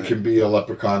everybody can be a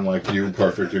leprechaun like you,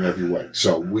 perfect in every way.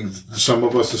 So some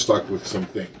of us are stuck with some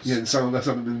things. Yeah, and some of us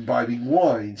have been imbibing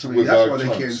wine. So maybe that's why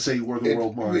they can't say Were the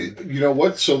World Mine. You know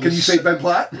what? So can you say Ben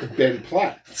Platt? Ben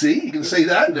Platt. See, you can say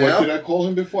that now. What did I call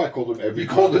him before? I called him every. You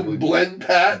called him Blend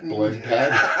Pat. Blend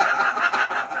Pat.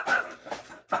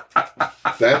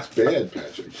 That's bad,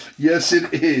 Patrick. Yes,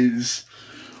 it is.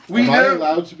 Am I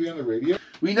allowed to be on the radio?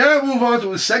 We now move on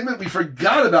to a segment we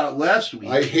forgot about last week.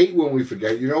 I hate when we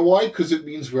forget. You know why? Because it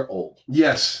means we're old.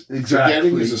 Yes,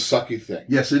 exactly. Forgetting is a sucky thing.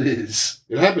 Yes, it is.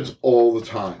 It happens all the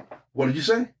time. What did you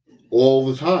say? All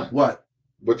the time. What?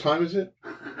 What time is it?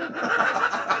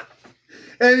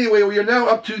 Anyway, we are now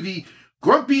up to the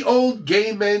Grumpy Old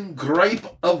Gay Men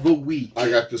Gripe of the Week.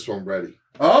 I got this one ready.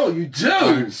 Oh, you do?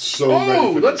 I'm so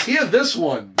ready for let's hear this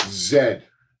one. Zed.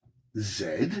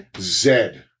 Zed?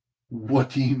 Zed. What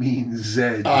do you mean,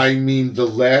 Zed? I mean the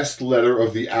last letter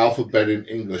of the alphabet in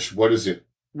English. What is it?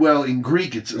 Well, in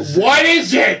Greek, it's a Z. What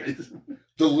is it?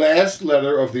 The last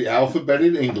letter of the alphabet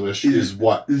in English is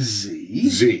what? Z.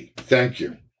 Z. Thank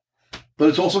you. But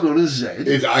it's also known as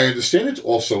Zed. I understand it's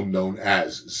also known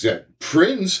as Zed.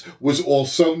 Prince was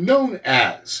also known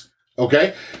as.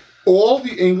 Okay? All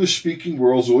the English-speaking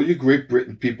worlds, all you Great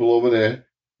Britain people over there.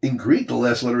 In Greek, the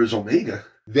last letter is Omega.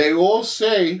 They all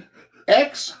say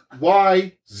X,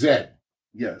 Y, Z.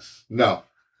 Yes. No.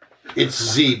 It's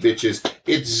Z, bitches.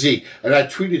 It's Z. And I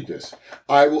tweeted this.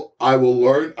 I will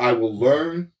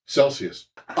learn Celsius.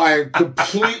 I am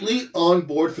completely on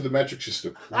board for the metric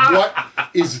system. What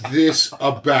is this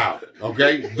about?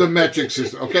 Okay? The metric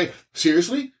system. Okay?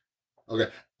 Seriously?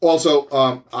 Okay.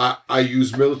 Also, I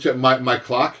use military, my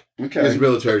clock is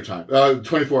military time.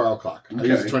 24-hour clock. I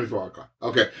use a 24-hour clock.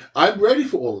 Okay. I'm ready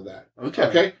for all of that.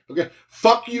 Okay. Okay.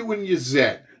 Fuck you and your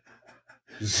Zed.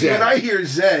 When I hear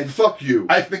Zed, fuck you.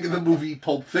 I think of the movie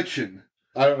Pulp Fiction.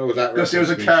 I don't know what that because there was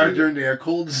a character in there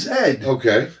called Zed.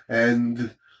 Okay.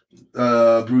 And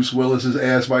Bruce Willis is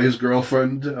asked by his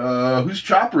girlfriend, whose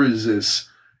chopper is this?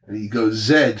 And he goes,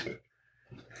 Zed.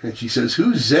 And she says,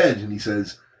 who's Zed? And he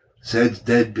says, Zed's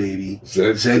dead, baby.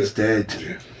 Zed's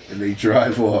dead. And they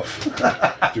drive off.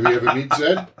 Do we ever meet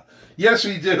Zed? Yes,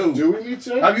 we do. Do we meet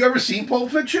Zed? Have you ever seen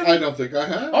Pulp Fiction? I don't think I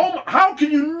have. Oh, how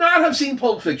can you not have seen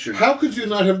Pulp Fiction? How could you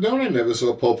not have known I never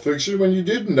saw Pulp Fiction when you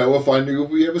didn't know if I knew if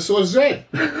we ever saw Zed?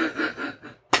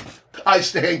 I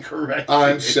stand corrected.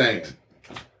 I'm saying.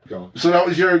 Go on. So that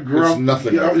was your gripe.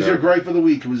 Nothing. That was your gripe of the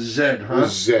week. It was Zed, huh? It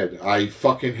was Zed. I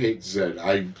fucking hate Zed.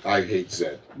 I hate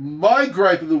Zed. My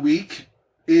gripe of the week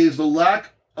is the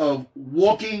lack of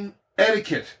walking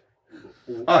etiquette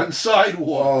on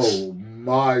sidewalks. Oh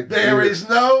my! There is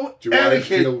no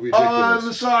etiquette on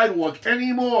the sidewalk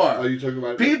anymore. Are you talking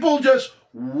about people just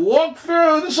walk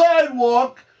through the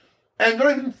sidewalk and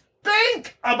don't even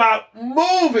think about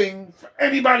moving for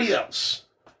anybody else?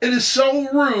 It is so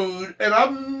rude and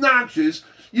obnoxious.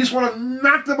 You just want to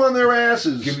knock them on their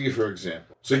asses. Give me for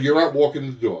example. So you're out walking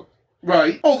the dog.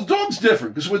 Right. Oh, the dog's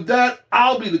different, because with that,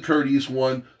 I'll be the courteous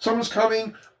one. Someone's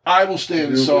coming, I will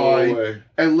stand aside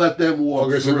and let them walk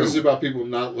through. Okay, so this is about people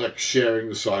not, like, sharing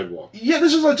the sidewalk. Yeah,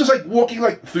 this is just like walking,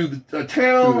 like, through the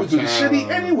town, through the city,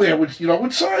 anywhere with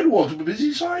sidewalks, with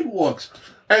busy sidewalks.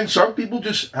 And some people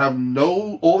just have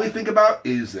all they think about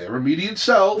is their immediate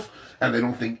self, and they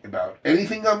don't think about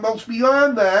anything else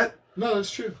beyond that. No,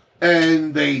 that's true.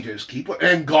 And they just keep,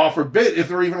 and God forbid, if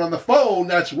they're even on the phone,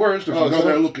 that's worse, because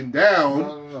they're looking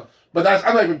down. No. But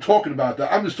I'm not even talking about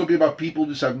that. I'm just talking about people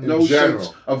just have no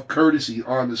sense of courtesy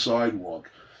on the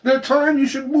sidewalk. There are times you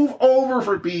should move over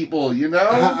for people, you know?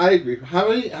 I agree. How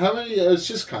many, it's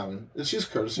just common. It's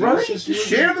just courtesy. Right? Just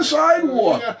share the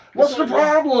sidewalk. Yeah, what's the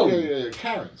problem? Yeah.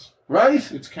 Karens.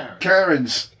 Right? It's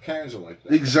Karens. Karens are like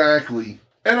that. Exactly.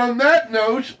 And on that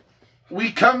note,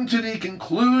 we come to the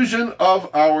conclusion of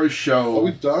our show. Are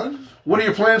we done? What are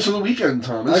your plans for the weekend,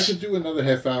 Thomas? I could do another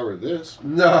half hour of this.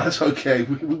 No, it's okay.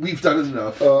 We've done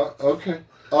enough. Okay.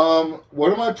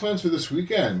 What are my plans for this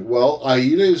weekend? Well,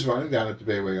 Aida is running down at the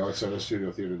Bayway Arts Center,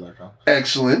 StudioTheater.com.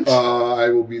 Excellent. I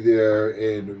will be there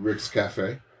in Rick's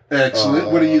Cafe.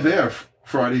 Excellent. When are you there?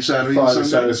 Friday,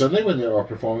 Saturday, Sunday, when there are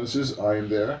performances, I am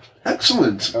there.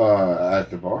 Excellent.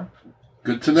 At the bar.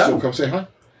 Good to know. So come say hi.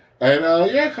 And,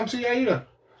 come see Aida.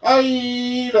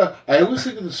 Aida! I always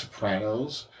think of The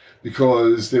Sopranos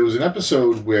because there was an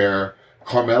episode where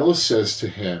Carmela says to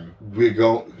him,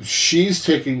 she's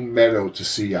taking Meadow to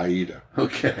see Aida.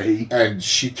 Okay. And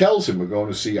she tells him, we're going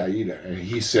to see Aida. And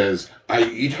he says, I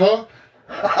eat her?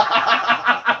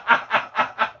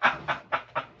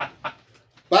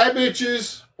 Bye,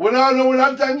 bitches. We're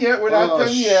not done yet. We're not done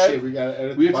yet. Shit, we gotta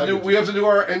edit we have to do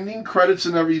our ending credits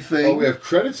and everything. Oh, we have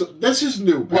credits? This is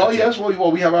new, Patrick. Well, yes.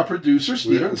 Well, we have our producer,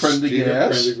 Stephen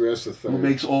Prendergast, III, who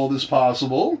makes all this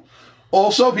possible.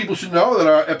 Also, people should know that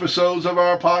our episodes of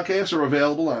our podcast are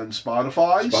available on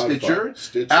Spotify, Stitcher,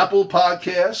 Apple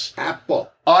Podcasts,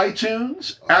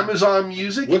 iTunes, Amazon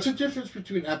Music. What's the difference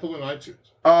between Apple and iTunes?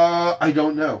 I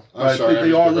don't know. I think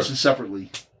they are listed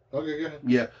separately. Okay, go ahead.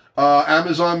 Yeah.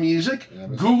 Amazon Music,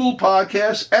 Google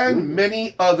Podcasts, and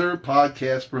many other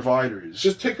podcast providers.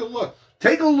 Just take a look.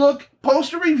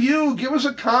 Post a review, give us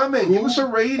a comment, give us a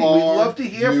rating. We'd love to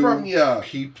hear from you.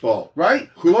 People. Right?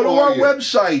 Go to our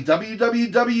website,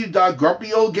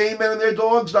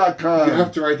 www.grumpyoldgaymenandtheirdogs.com. You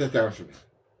have to write that down for me.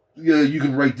 Yeah, you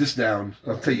can write this down.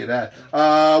 I'll tell you that. We're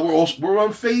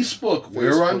on Facebook.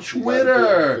 We're on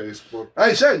Twitter. Facebook.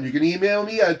 I said you can email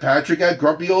me at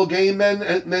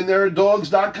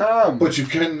patrick@grumpyoldgaymenandtheirdogs.com. But you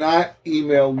cannot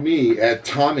email me at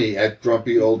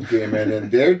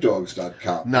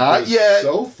tommy@grumpyoldgaymenandtheirdogs.com. Not yet.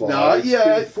 So far, not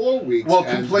yet. Been 4 weeks. Well,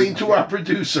 complain to our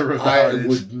producer about it. I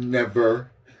would never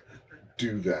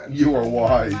do that. You are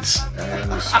wise.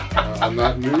 And I'm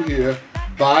not new here.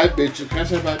 Bye, bitches. Can I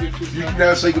say bye, bitches? You can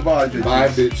now say goodbye, bitches. Bye,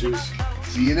 bitches.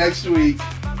 See you next week.